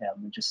behind.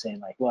 And just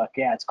saying like, look,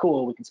 yeah, it's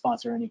cool. We can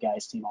sponsor any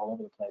guy's team all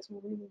over the place.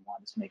 What we really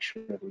want is to make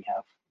sure that we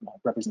have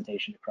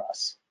representation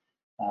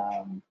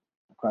um,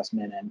 across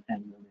men and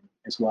women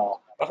as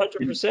well. And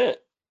 100%.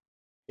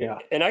 Yeah.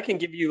 And I can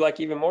give you like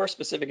even more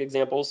specific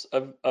examples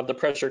of the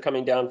pressure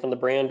coming down from the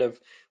brand of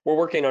we're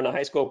working on a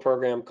high school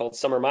program called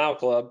Summer Mile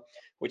Club,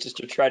 which is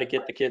to try to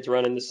get the kids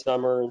running this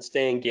summer and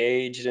stay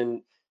engaged.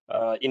 And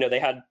they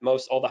had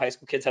all the high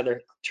school kids had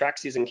their track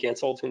season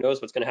canceled. Who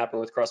knows what's going to happen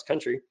with cross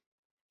country?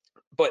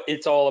 But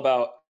it's all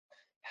about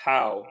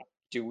how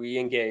do we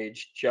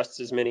engage just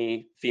as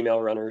many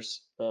female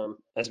runners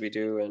as we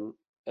do and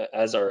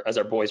as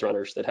our boys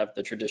runners that have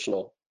the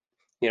traditional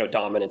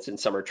dominance in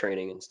summer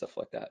training and stuff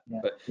like that. yeah,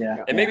 But yeah, Yeah.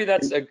 and yeah. maybe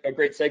that's a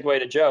great segue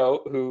to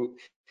Joe, who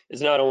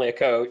is not only a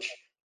coach,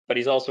 but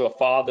he's also a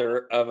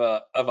father of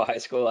a high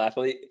school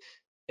athlete.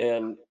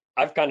 And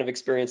I've kind of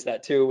experienced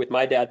that too with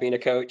my dad being a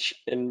coach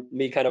and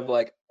me kind of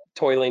like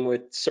toiling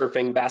with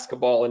surfing,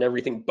 basketball, and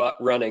everything but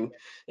running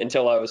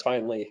until I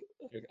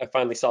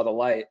finally saw the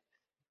light.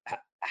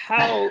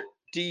 How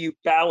do you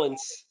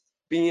balance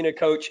being a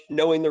coach,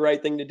 knowing the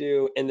right thing to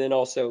do, and then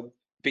also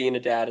being a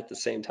dad at the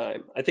same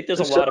time? I think there's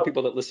a So, lot of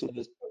people that listen to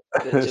this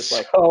that's just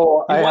like,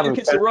 so I you want your haven't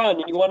kids to spent, run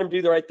and you want them to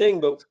do the right thing,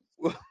 but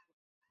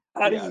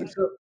how do yeah.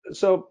 you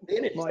So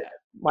manage my that?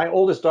 my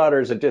oldest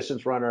daughter is a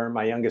distance runner.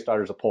 My youngest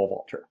daughter is a pole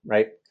vaulter,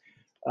 right?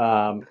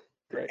 Um,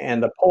 Right.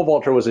 and the pole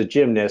vaulter was a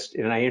gymnast,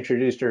 and I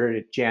introduced her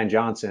to Jan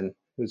Johnson,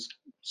 who's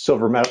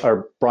silver medal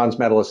or bronze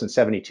medalist in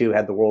 '72,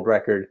 had the world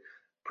record,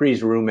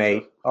 Pre's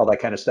roommate, all that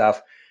kind of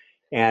stuff.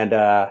 And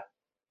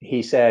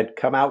he said,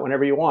 "Come out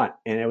whenever you want."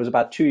 And it was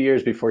about 2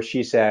 years before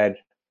she said,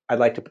 "I'd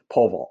like to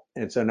pole vault."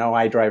 And so now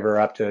I drive her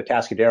up to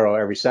Tascadero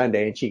every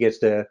Sunday, and she gets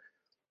to,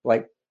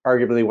 like,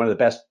 arguably one of the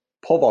best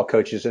pole vault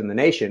coaches in the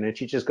nation, and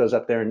she just goes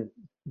up there and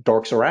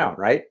dorks around,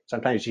 right?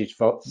 Sometimes she's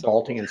So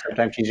vaulting, cool. and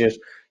sometimes she's just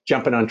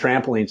jumping on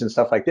trampolines and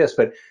stuff like this.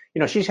 But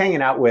she's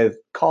hanging out with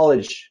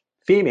college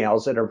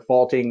females that are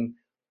vaulting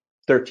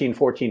 13,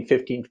 14,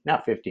 15,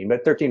 not 15,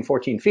 but 13,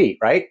 14 feet,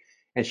 right?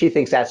 And she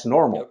thinks that's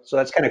normal. Yep. So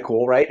that's kind of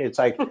cool, right? It's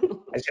like,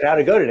 I said, how'd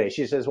it go today?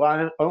 She says, well,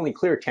 I only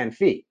cleared 10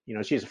 feet.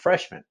 She's a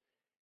freshman.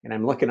 And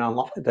I'm looking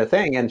on the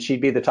thing, and she'd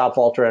be the top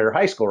vaulter at her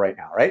high school right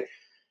now, right?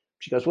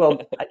 She goes,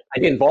 well, I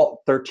didn't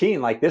vault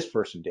 13 like this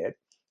person did,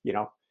 you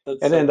know. That's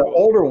And so then the cool.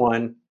 older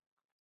one,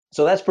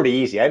 so that's pretty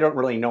easy. I don't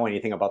really know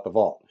anything about the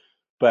vault.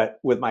 But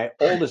with my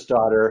oldest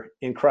daughter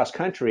in cross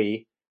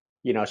country,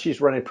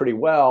 she's running pretty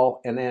well.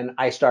 And then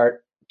I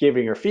start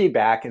giving her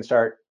feedback and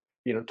start,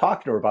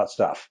 talking to her about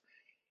stuff.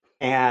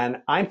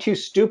 And I'm too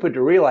stupid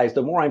to realize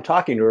the more I'm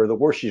talking to her, the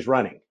worse she's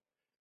running.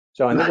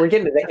 So, and then we're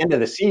getting to the end of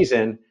the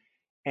season,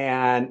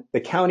 and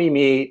the county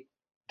meet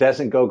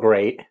doesn't go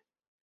great.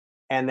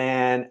 And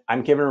then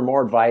I'm giving her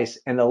more advice,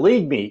 and the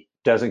league meet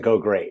doesn't go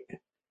great.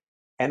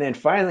 And then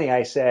finally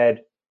I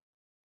said,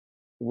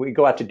 we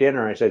go out to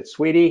dinner. I said,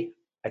 sweetie,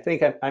 I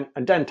think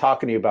I'm done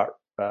talking to you about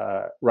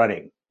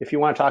running. If you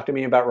want to talk to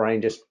me about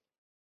running, just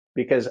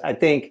because I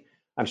think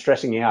I'm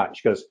stressing you out. And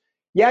she goes,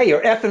 yeah,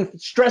 you're effing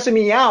stressing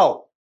me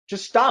out.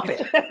 Just stop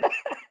it.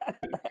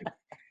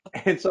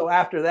 And so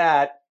after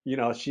that,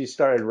 she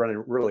started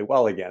running really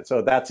well again.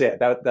 So that's it.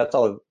 That's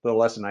all the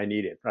lesson I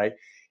needed, right?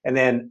 And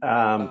then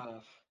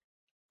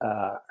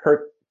Uh,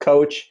 her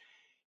coach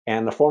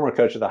and the former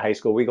coach of the high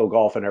school, we go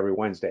golfing every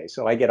Wednesday.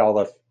 So I get all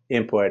the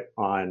input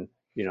on,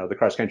 the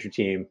cross country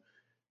team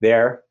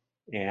there.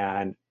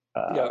 And,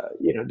 yep.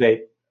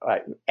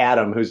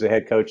 Adam, who's the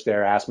head coach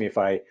there, asked me if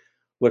I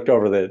looked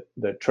over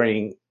the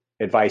training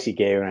advice he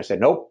gave. And I said,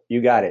 nope,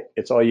 you got it.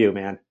 It's all you,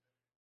 man.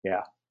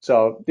 Yeah.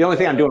 So the only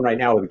thing I'm doing right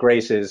now with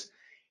Grace is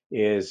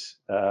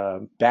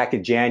back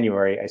in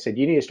January, I said,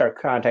 you need to start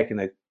contacting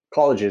the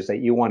colleges that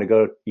you want to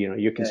go,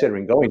 you're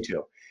considering going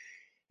to.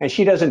 And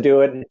she doesn't Yep.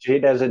 do it, and she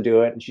doesn't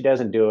do it, and she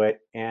doesn't do it.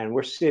 And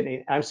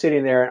I'm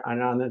sitting there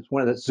on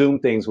one of the Zoom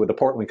things with the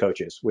Portland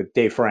coaches, with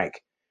Dave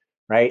Frank,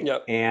 right?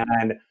 Yep.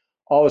 And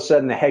all of a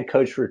sudden, the head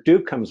coach for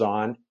Duke comes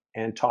on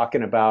and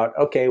talking about,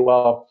 okay,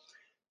 well,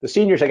 the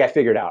seniors I got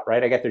figured out,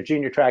 right? I got their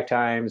junior track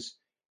times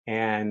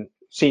and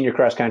senior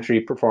cross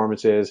country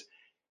performances,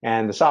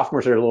 and the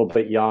sophomores are a little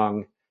bit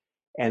young.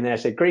 And then I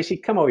said, Gracie,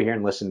 come over here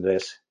and listen to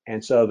this.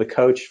 And so the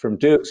coach from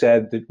Duke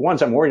said, the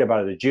ones I'm worried about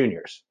are the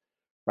juniors,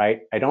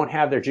 right? I don't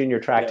have their junior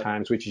track Yep.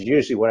 times, which is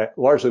usually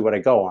largely what I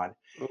go on.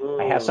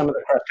 I have some Mm. of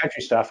the cross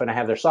country stuff, and I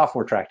have their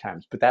sophomore track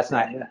times, but that's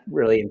not Yeah.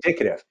 really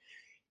indicative.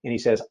 And he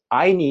says,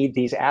 I need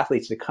these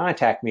athletes to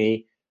contact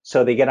me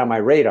so they get on my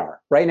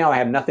radar. Right now, I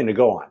have nothing to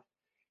go on.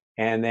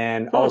 And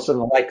then all of a Hmm. sudden,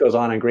 the light goes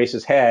on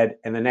Grace's head,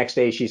 and the next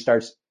day she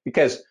starts,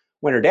 because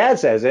when her dad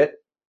says it,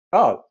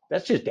 oh,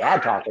 that's just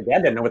dad talking. Dad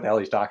doesn't know what the hell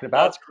he's talking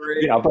about. That's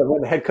great. But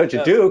when the head coach of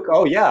Yep. Duke,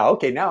 oh yeah,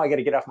 okay, now I got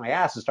to get off my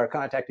ass and start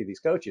contacting these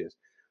coaches.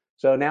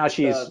 So now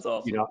she's, That's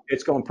awesome.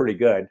 it's going pretty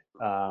good.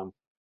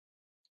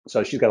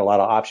 So she's got a lot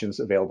of options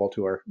available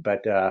to her.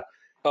 But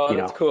Oh, you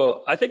that's know,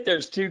 cool. I think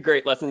there's two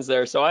great lessons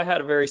there. So I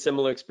had a very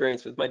similar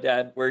experience with my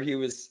dad where he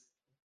was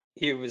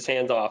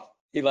hands off.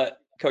 He let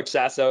Coach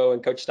Sasso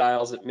and Coach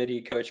Stiles at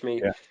Midi coach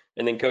me, yeah,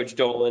 and then Coach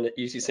Dolan at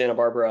UC Santa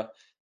Barbara.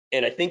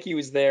 And I think he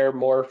was there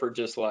more for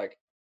just like,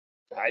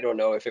 I don't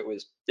know if it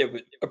was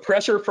a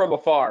pressure from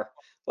afar,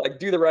 like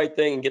do the right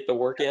thing and get the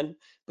work in.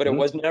 But it mhm,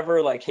 was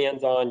never like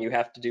hands on. You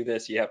have to do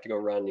this. You have to go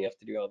run. You have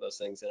to do all those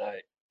things. And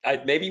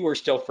I maybe we're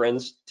still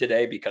friends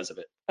today because of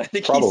it. I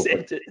think he probably.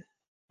 saved it.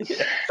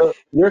 Yeah, So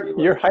we your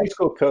were. high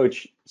school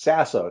coach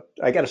Sasso,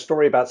 I got a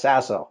story about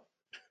Sasso.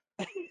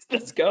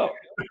 Let's go.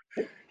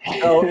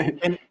 So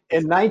in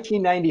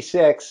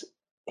 1996,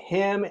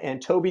 him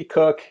and Toby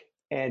Cook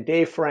and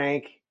Dave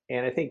Frank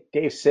and I think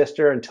Dave's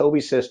sister and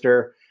Toby's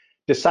sister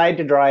decided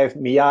to drive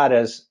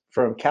Miatas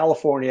from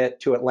California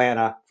to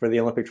Atlanta for the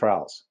Olympic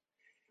trials.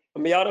 A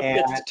Miata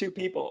And fits two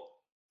people.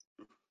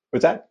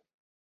 what's that?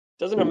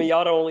 Doesn't a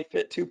Miata only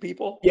fit two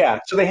people? Yeah,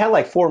 so they had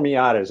like four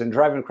Miatas and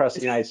driving across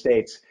the United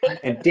States.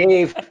 And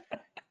Dave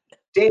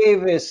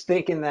is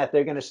thinking that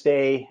they're going to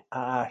stay.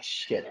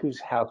 Shit,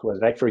 whose house was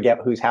it? I forget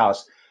whose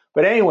house.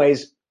 But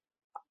anyways,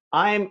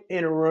 I'm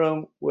in a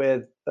room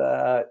with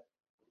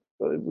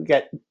we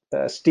got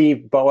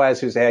Steve Boaz,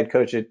 who's the head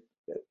coach at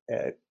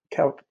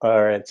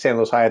San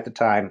Luis High at the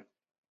time,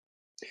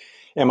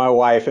 and my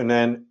wife, and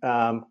then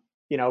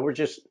we're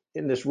just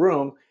in this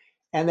room,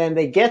 and then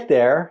they get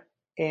there,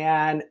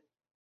 and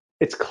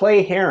it's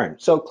Clay Heron.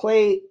 So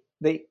Clay,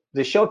 they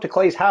show up to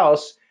Clay's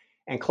house,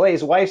 and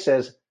Clay's wife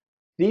says,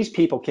 "These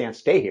people can't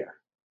stay here."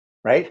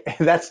 Right?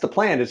 And that's the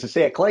plan, is to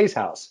stay at Clay's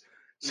house.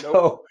 Nope.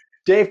 So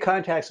Dave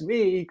contacts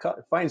me, he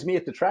finds me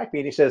at the track meet,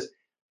 and he says,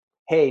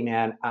 hey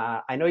man,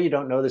 I know you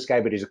don't know this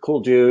guy, but he's a cool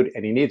dude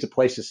and he needs a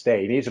place to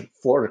stay. He needs a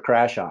floor to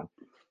crash on.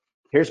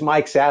 Here's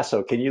Mike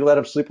Sasso. Can you let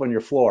him sleep on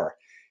your floor?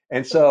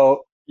 And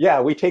so,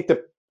 yeah, we take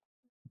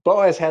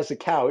Boaz has the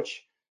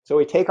couch. So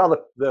we take all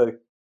the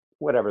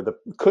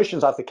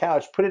cushions off the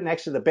couch, put it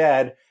next to the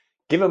bed,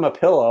 give him a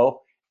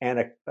pillow and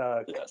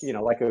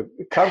like a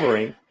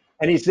covering.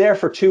 and he's there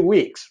for 2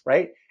 weeks,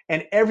 right?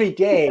 And every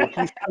day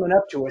he's coming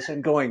up to us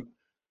and going,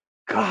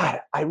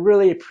 God, I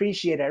really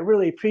appreciate it. I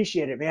really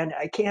appreciate it, man.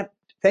 I can't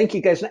thank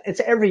you guys. It's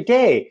every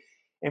day.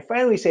 And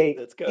finally say,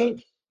 That's hey,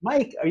 good.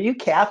 Mike, are you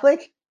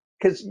Catholic?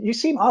 Because you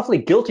seem awfully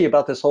guilty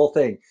about this whole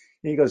thing.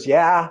 And he goes,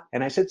 yeah.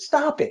 And I said,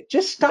 stop it.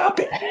 Just stop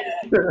it.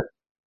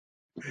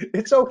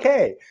 It's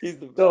okay. He's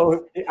the best.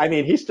 So, I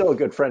mean, he's still a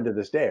good friend to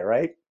this day,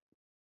 right?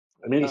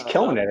 I mean, he's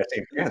killing it at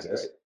St. He's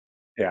Francis. great.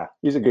 Yeah,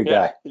 he's a good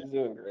Yeah, guy. he's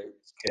doing great.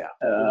 Yeah.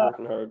 He's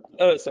working hard.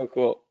 Oh, it's so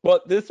cool.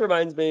 Well, this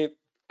reminds me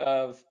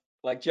of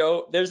like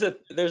Joe. There's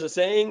a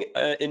saying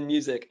in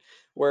music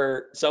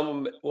where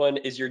someone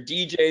is your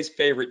DJ's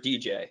favorite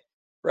DJ,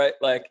 right?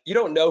 Like you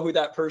don't know who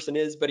that person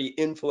is, but he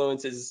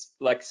influences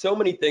like so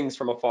many things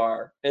from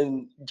afar.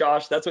 And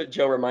Josh, that's what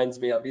Joe reminds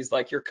me of. He's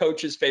like your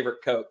coach's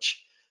favorite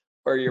coach,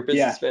 or your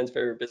Yeah. businessman's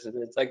favorite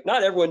businessman. It's like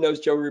not everyone knows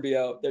Joe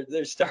Rubio.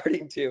 They're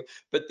starting to,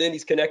 but then he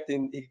connects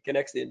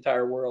the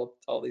entire world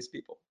to all these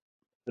people.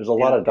 There's a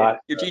lot of Yeah. dots.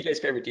 Your DJ's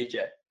favorite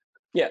DJ.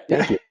 Yeah.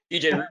 Thank you.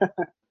 DJ Rubio.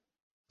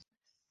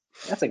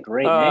 That's a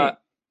great name.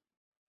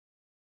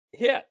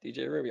 Yeah,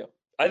 DJ Rubio.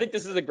 I think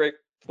this is a great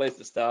place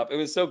to stop. It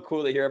was so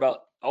cool to hear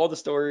about all the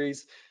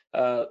stories,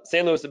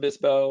 San Luis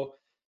Obispo,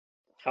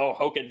 how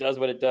Hoka does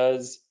what it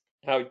does,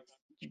 how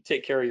you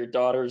take care of your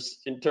daughters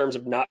in terms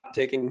of not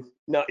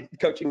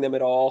coaching them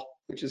at all,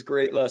 which is a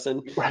great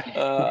lesson.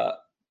 Right.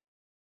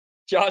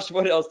 Josh,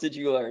 what else did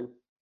you learn?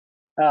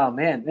 Oh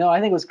man, no, I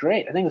think it was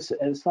great. I think it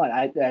was fun.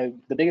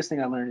 The biggest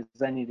thing I learned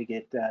is I need to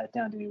get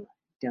down to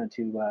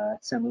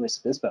San Luis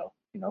Obispo,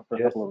 for a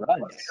Yes. couple of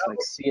runs, like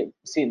see it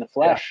in the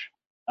flesh.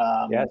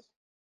 Yes.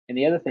 And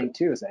the other thing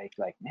too is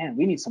like man,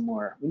 we need some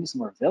more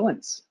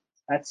villains.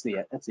 That's the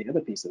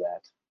other piece of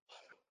that. Yes.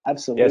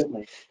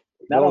 Absolutely.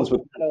 Villains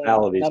with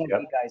personalities. Not Yeah.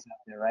 only guys out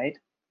there, right?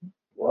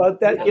 Well,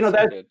 that That's so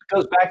that good.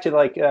 goes back to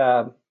like you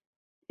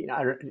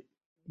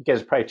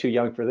guys are probably too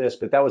young for this,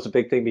 but that was a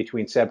big thing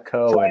between Seb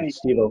Coe and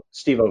Prime,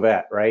 Steve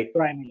Ovett, right?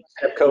 prime.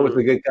 Seb Coe was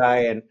the good guy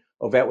and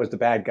Ovett was the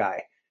bad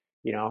guy,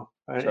 And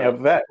That's right.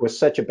 Ovett was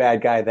such a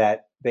bad guy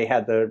that they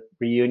had the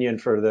reunion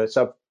for the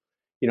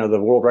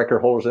world record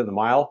holders in the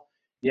mile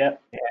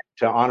Yep.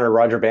 to honor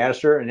Roger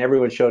Bannister, and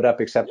everyone showed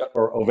up except Yep.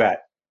 for Ovett,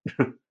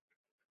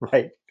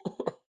 right?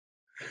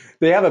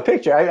 They have a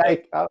picture.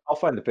 I'll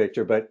find the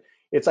picture, but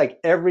it's like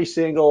every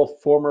single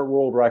former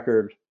world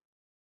record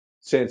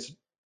since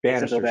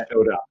Except Bannister Ovett.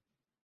 showed up.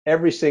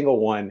 Every single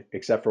one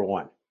except for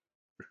one.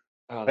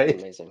 Oh, that's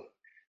Right? amazing.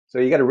 So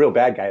you got a real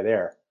bad guy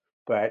there.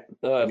 But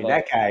Oh, I I mean,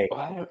 love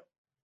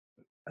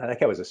that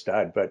guy was a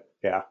stud. But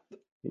yeah,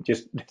 he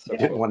just So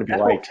didn't cool. want to be That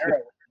whole liked.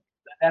 era,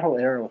 that whole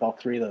era with all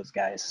three of those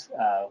guys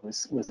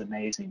was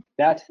amazing.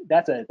 That's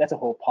a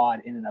whole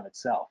pod in and of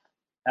itself.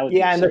 That would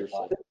Yeah, be and a super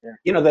pod there.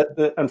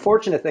 the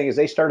unfortunate thing is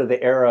they started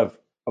the era of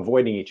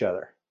avoiding each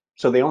other.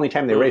 So the only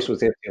time they raced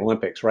was at the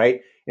Olympics,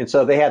 right? And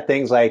so they had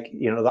things like,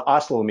 the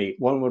Oslo meet.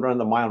 One would run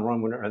the mile and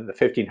one would run the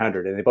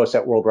 1500, and they both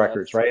set world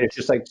records, right? It's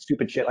just like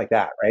stupid shit like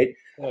that, right?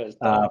 That is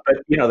dumb. But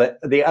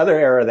the other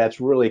era that's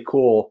really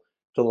cool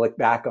to look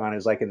back on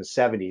is like in the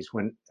 70s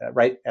when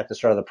right at the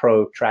start of the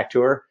pro track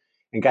tour,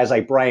 and guys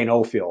like Brian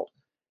Ofield.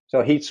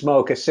 So he'd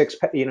smoke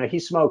he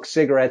smoked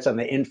cigarettes on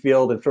the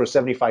infield and throw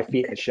 75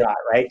 feet in the shot,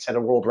 right? Set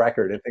a world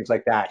record and things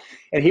like that.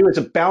 And he was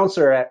a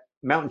bouncer at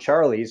Mountain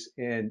Charlie's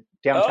in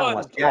downtown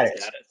Los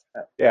Gatos.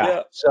 Yeah.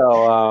 Yeah.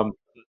 So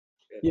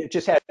you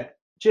just had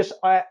just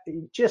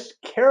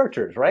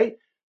characters, right?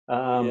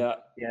 Yeah.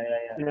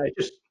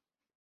 Just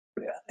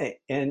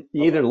and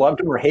you either loved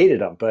them or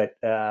hated them, but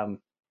I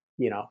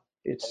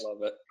it's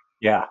love it.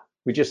 yeah,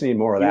 we just need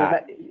more of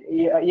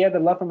You that. either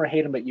love them or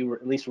hate them, but you were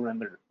at least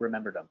remembered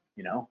them.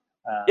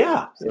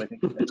 Yeah. So I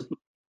think that's,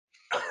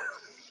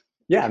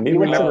 Yeah, me You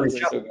went remember to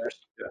each the-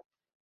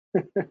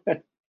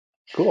 other.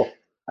 Cool.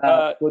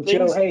 well,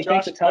 Joe, hey, Josh,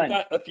 thanks a ton. I've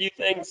got a few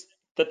things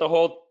that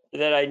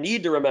I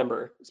need to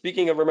remember.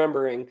 Speaking of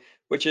remembering,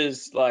 which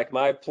is like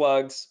my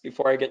plugs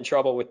before I get in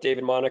trouble with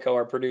David Monaco,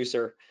 our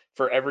producer,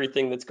 for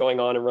everything that's going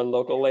on in Run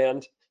Local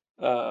Land.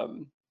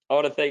 I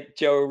want to thank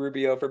Joe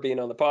Rubio for being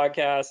on the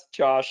podcast.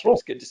 Josh, it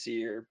was good to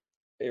see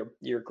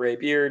your gray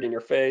beard and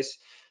your face.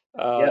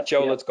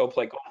 Joe, let's go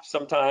play golf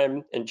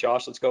sometime, and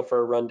Josh, let's go for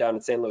a run down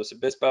in San Luis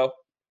Obispo.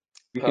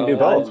 We can do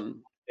both.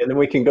 And then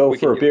we can go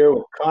for a beer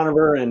with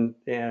Conover and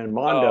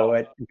Mondo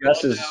at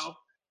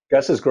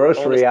Gus's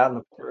Grocery out in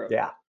the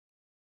yeah.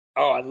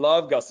 Oh, I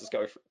love Gus's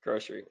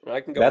Grocery. I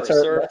can go That's for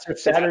a surf. That's our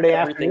Saturday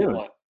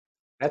afternoon.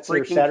 That's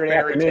our Saturday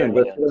afternoon.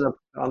 Go sit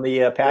on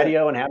the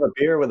patio and have a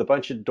beer with a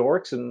bunch of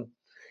dorks and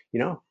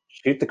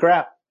shoot the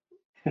crap.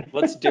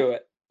 Let's do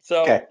it.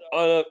 So Okay.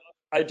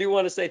 I do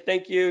want to say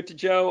thank you to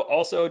Joe,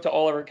 also to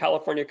all of our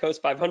California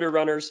Coast 500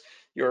 runners.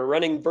 You're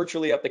running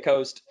virtually up the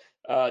coast.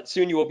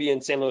 Soon you will be in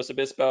San Luis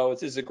Obispo.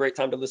 This is a great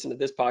time to listen to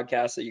this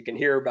podcast so you can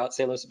hear about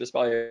San Luis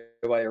Obispo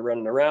while you're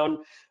running around.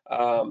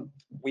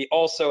 We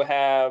also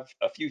have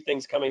a few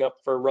things coming up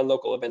for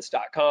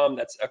runlocalevents.com.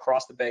 That's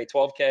across the bay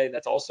 12K.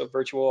 That's also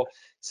virtual.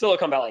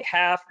 Silicon Valley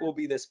Half will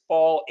be this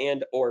fall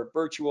and or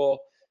virtual.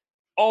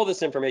 All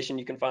this information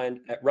you can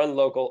find at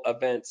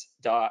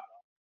runlocalevents.com.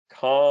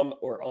 com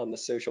or on the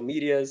social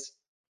medias.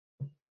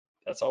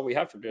 That's all we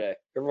have for today.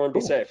 Everyone be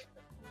Cool. safe.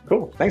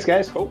 Cool. Thanks,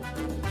 guys. Cool.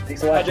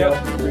 Thanks a lot, Bye,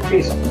 Joe. Joe.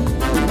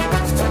 Peace.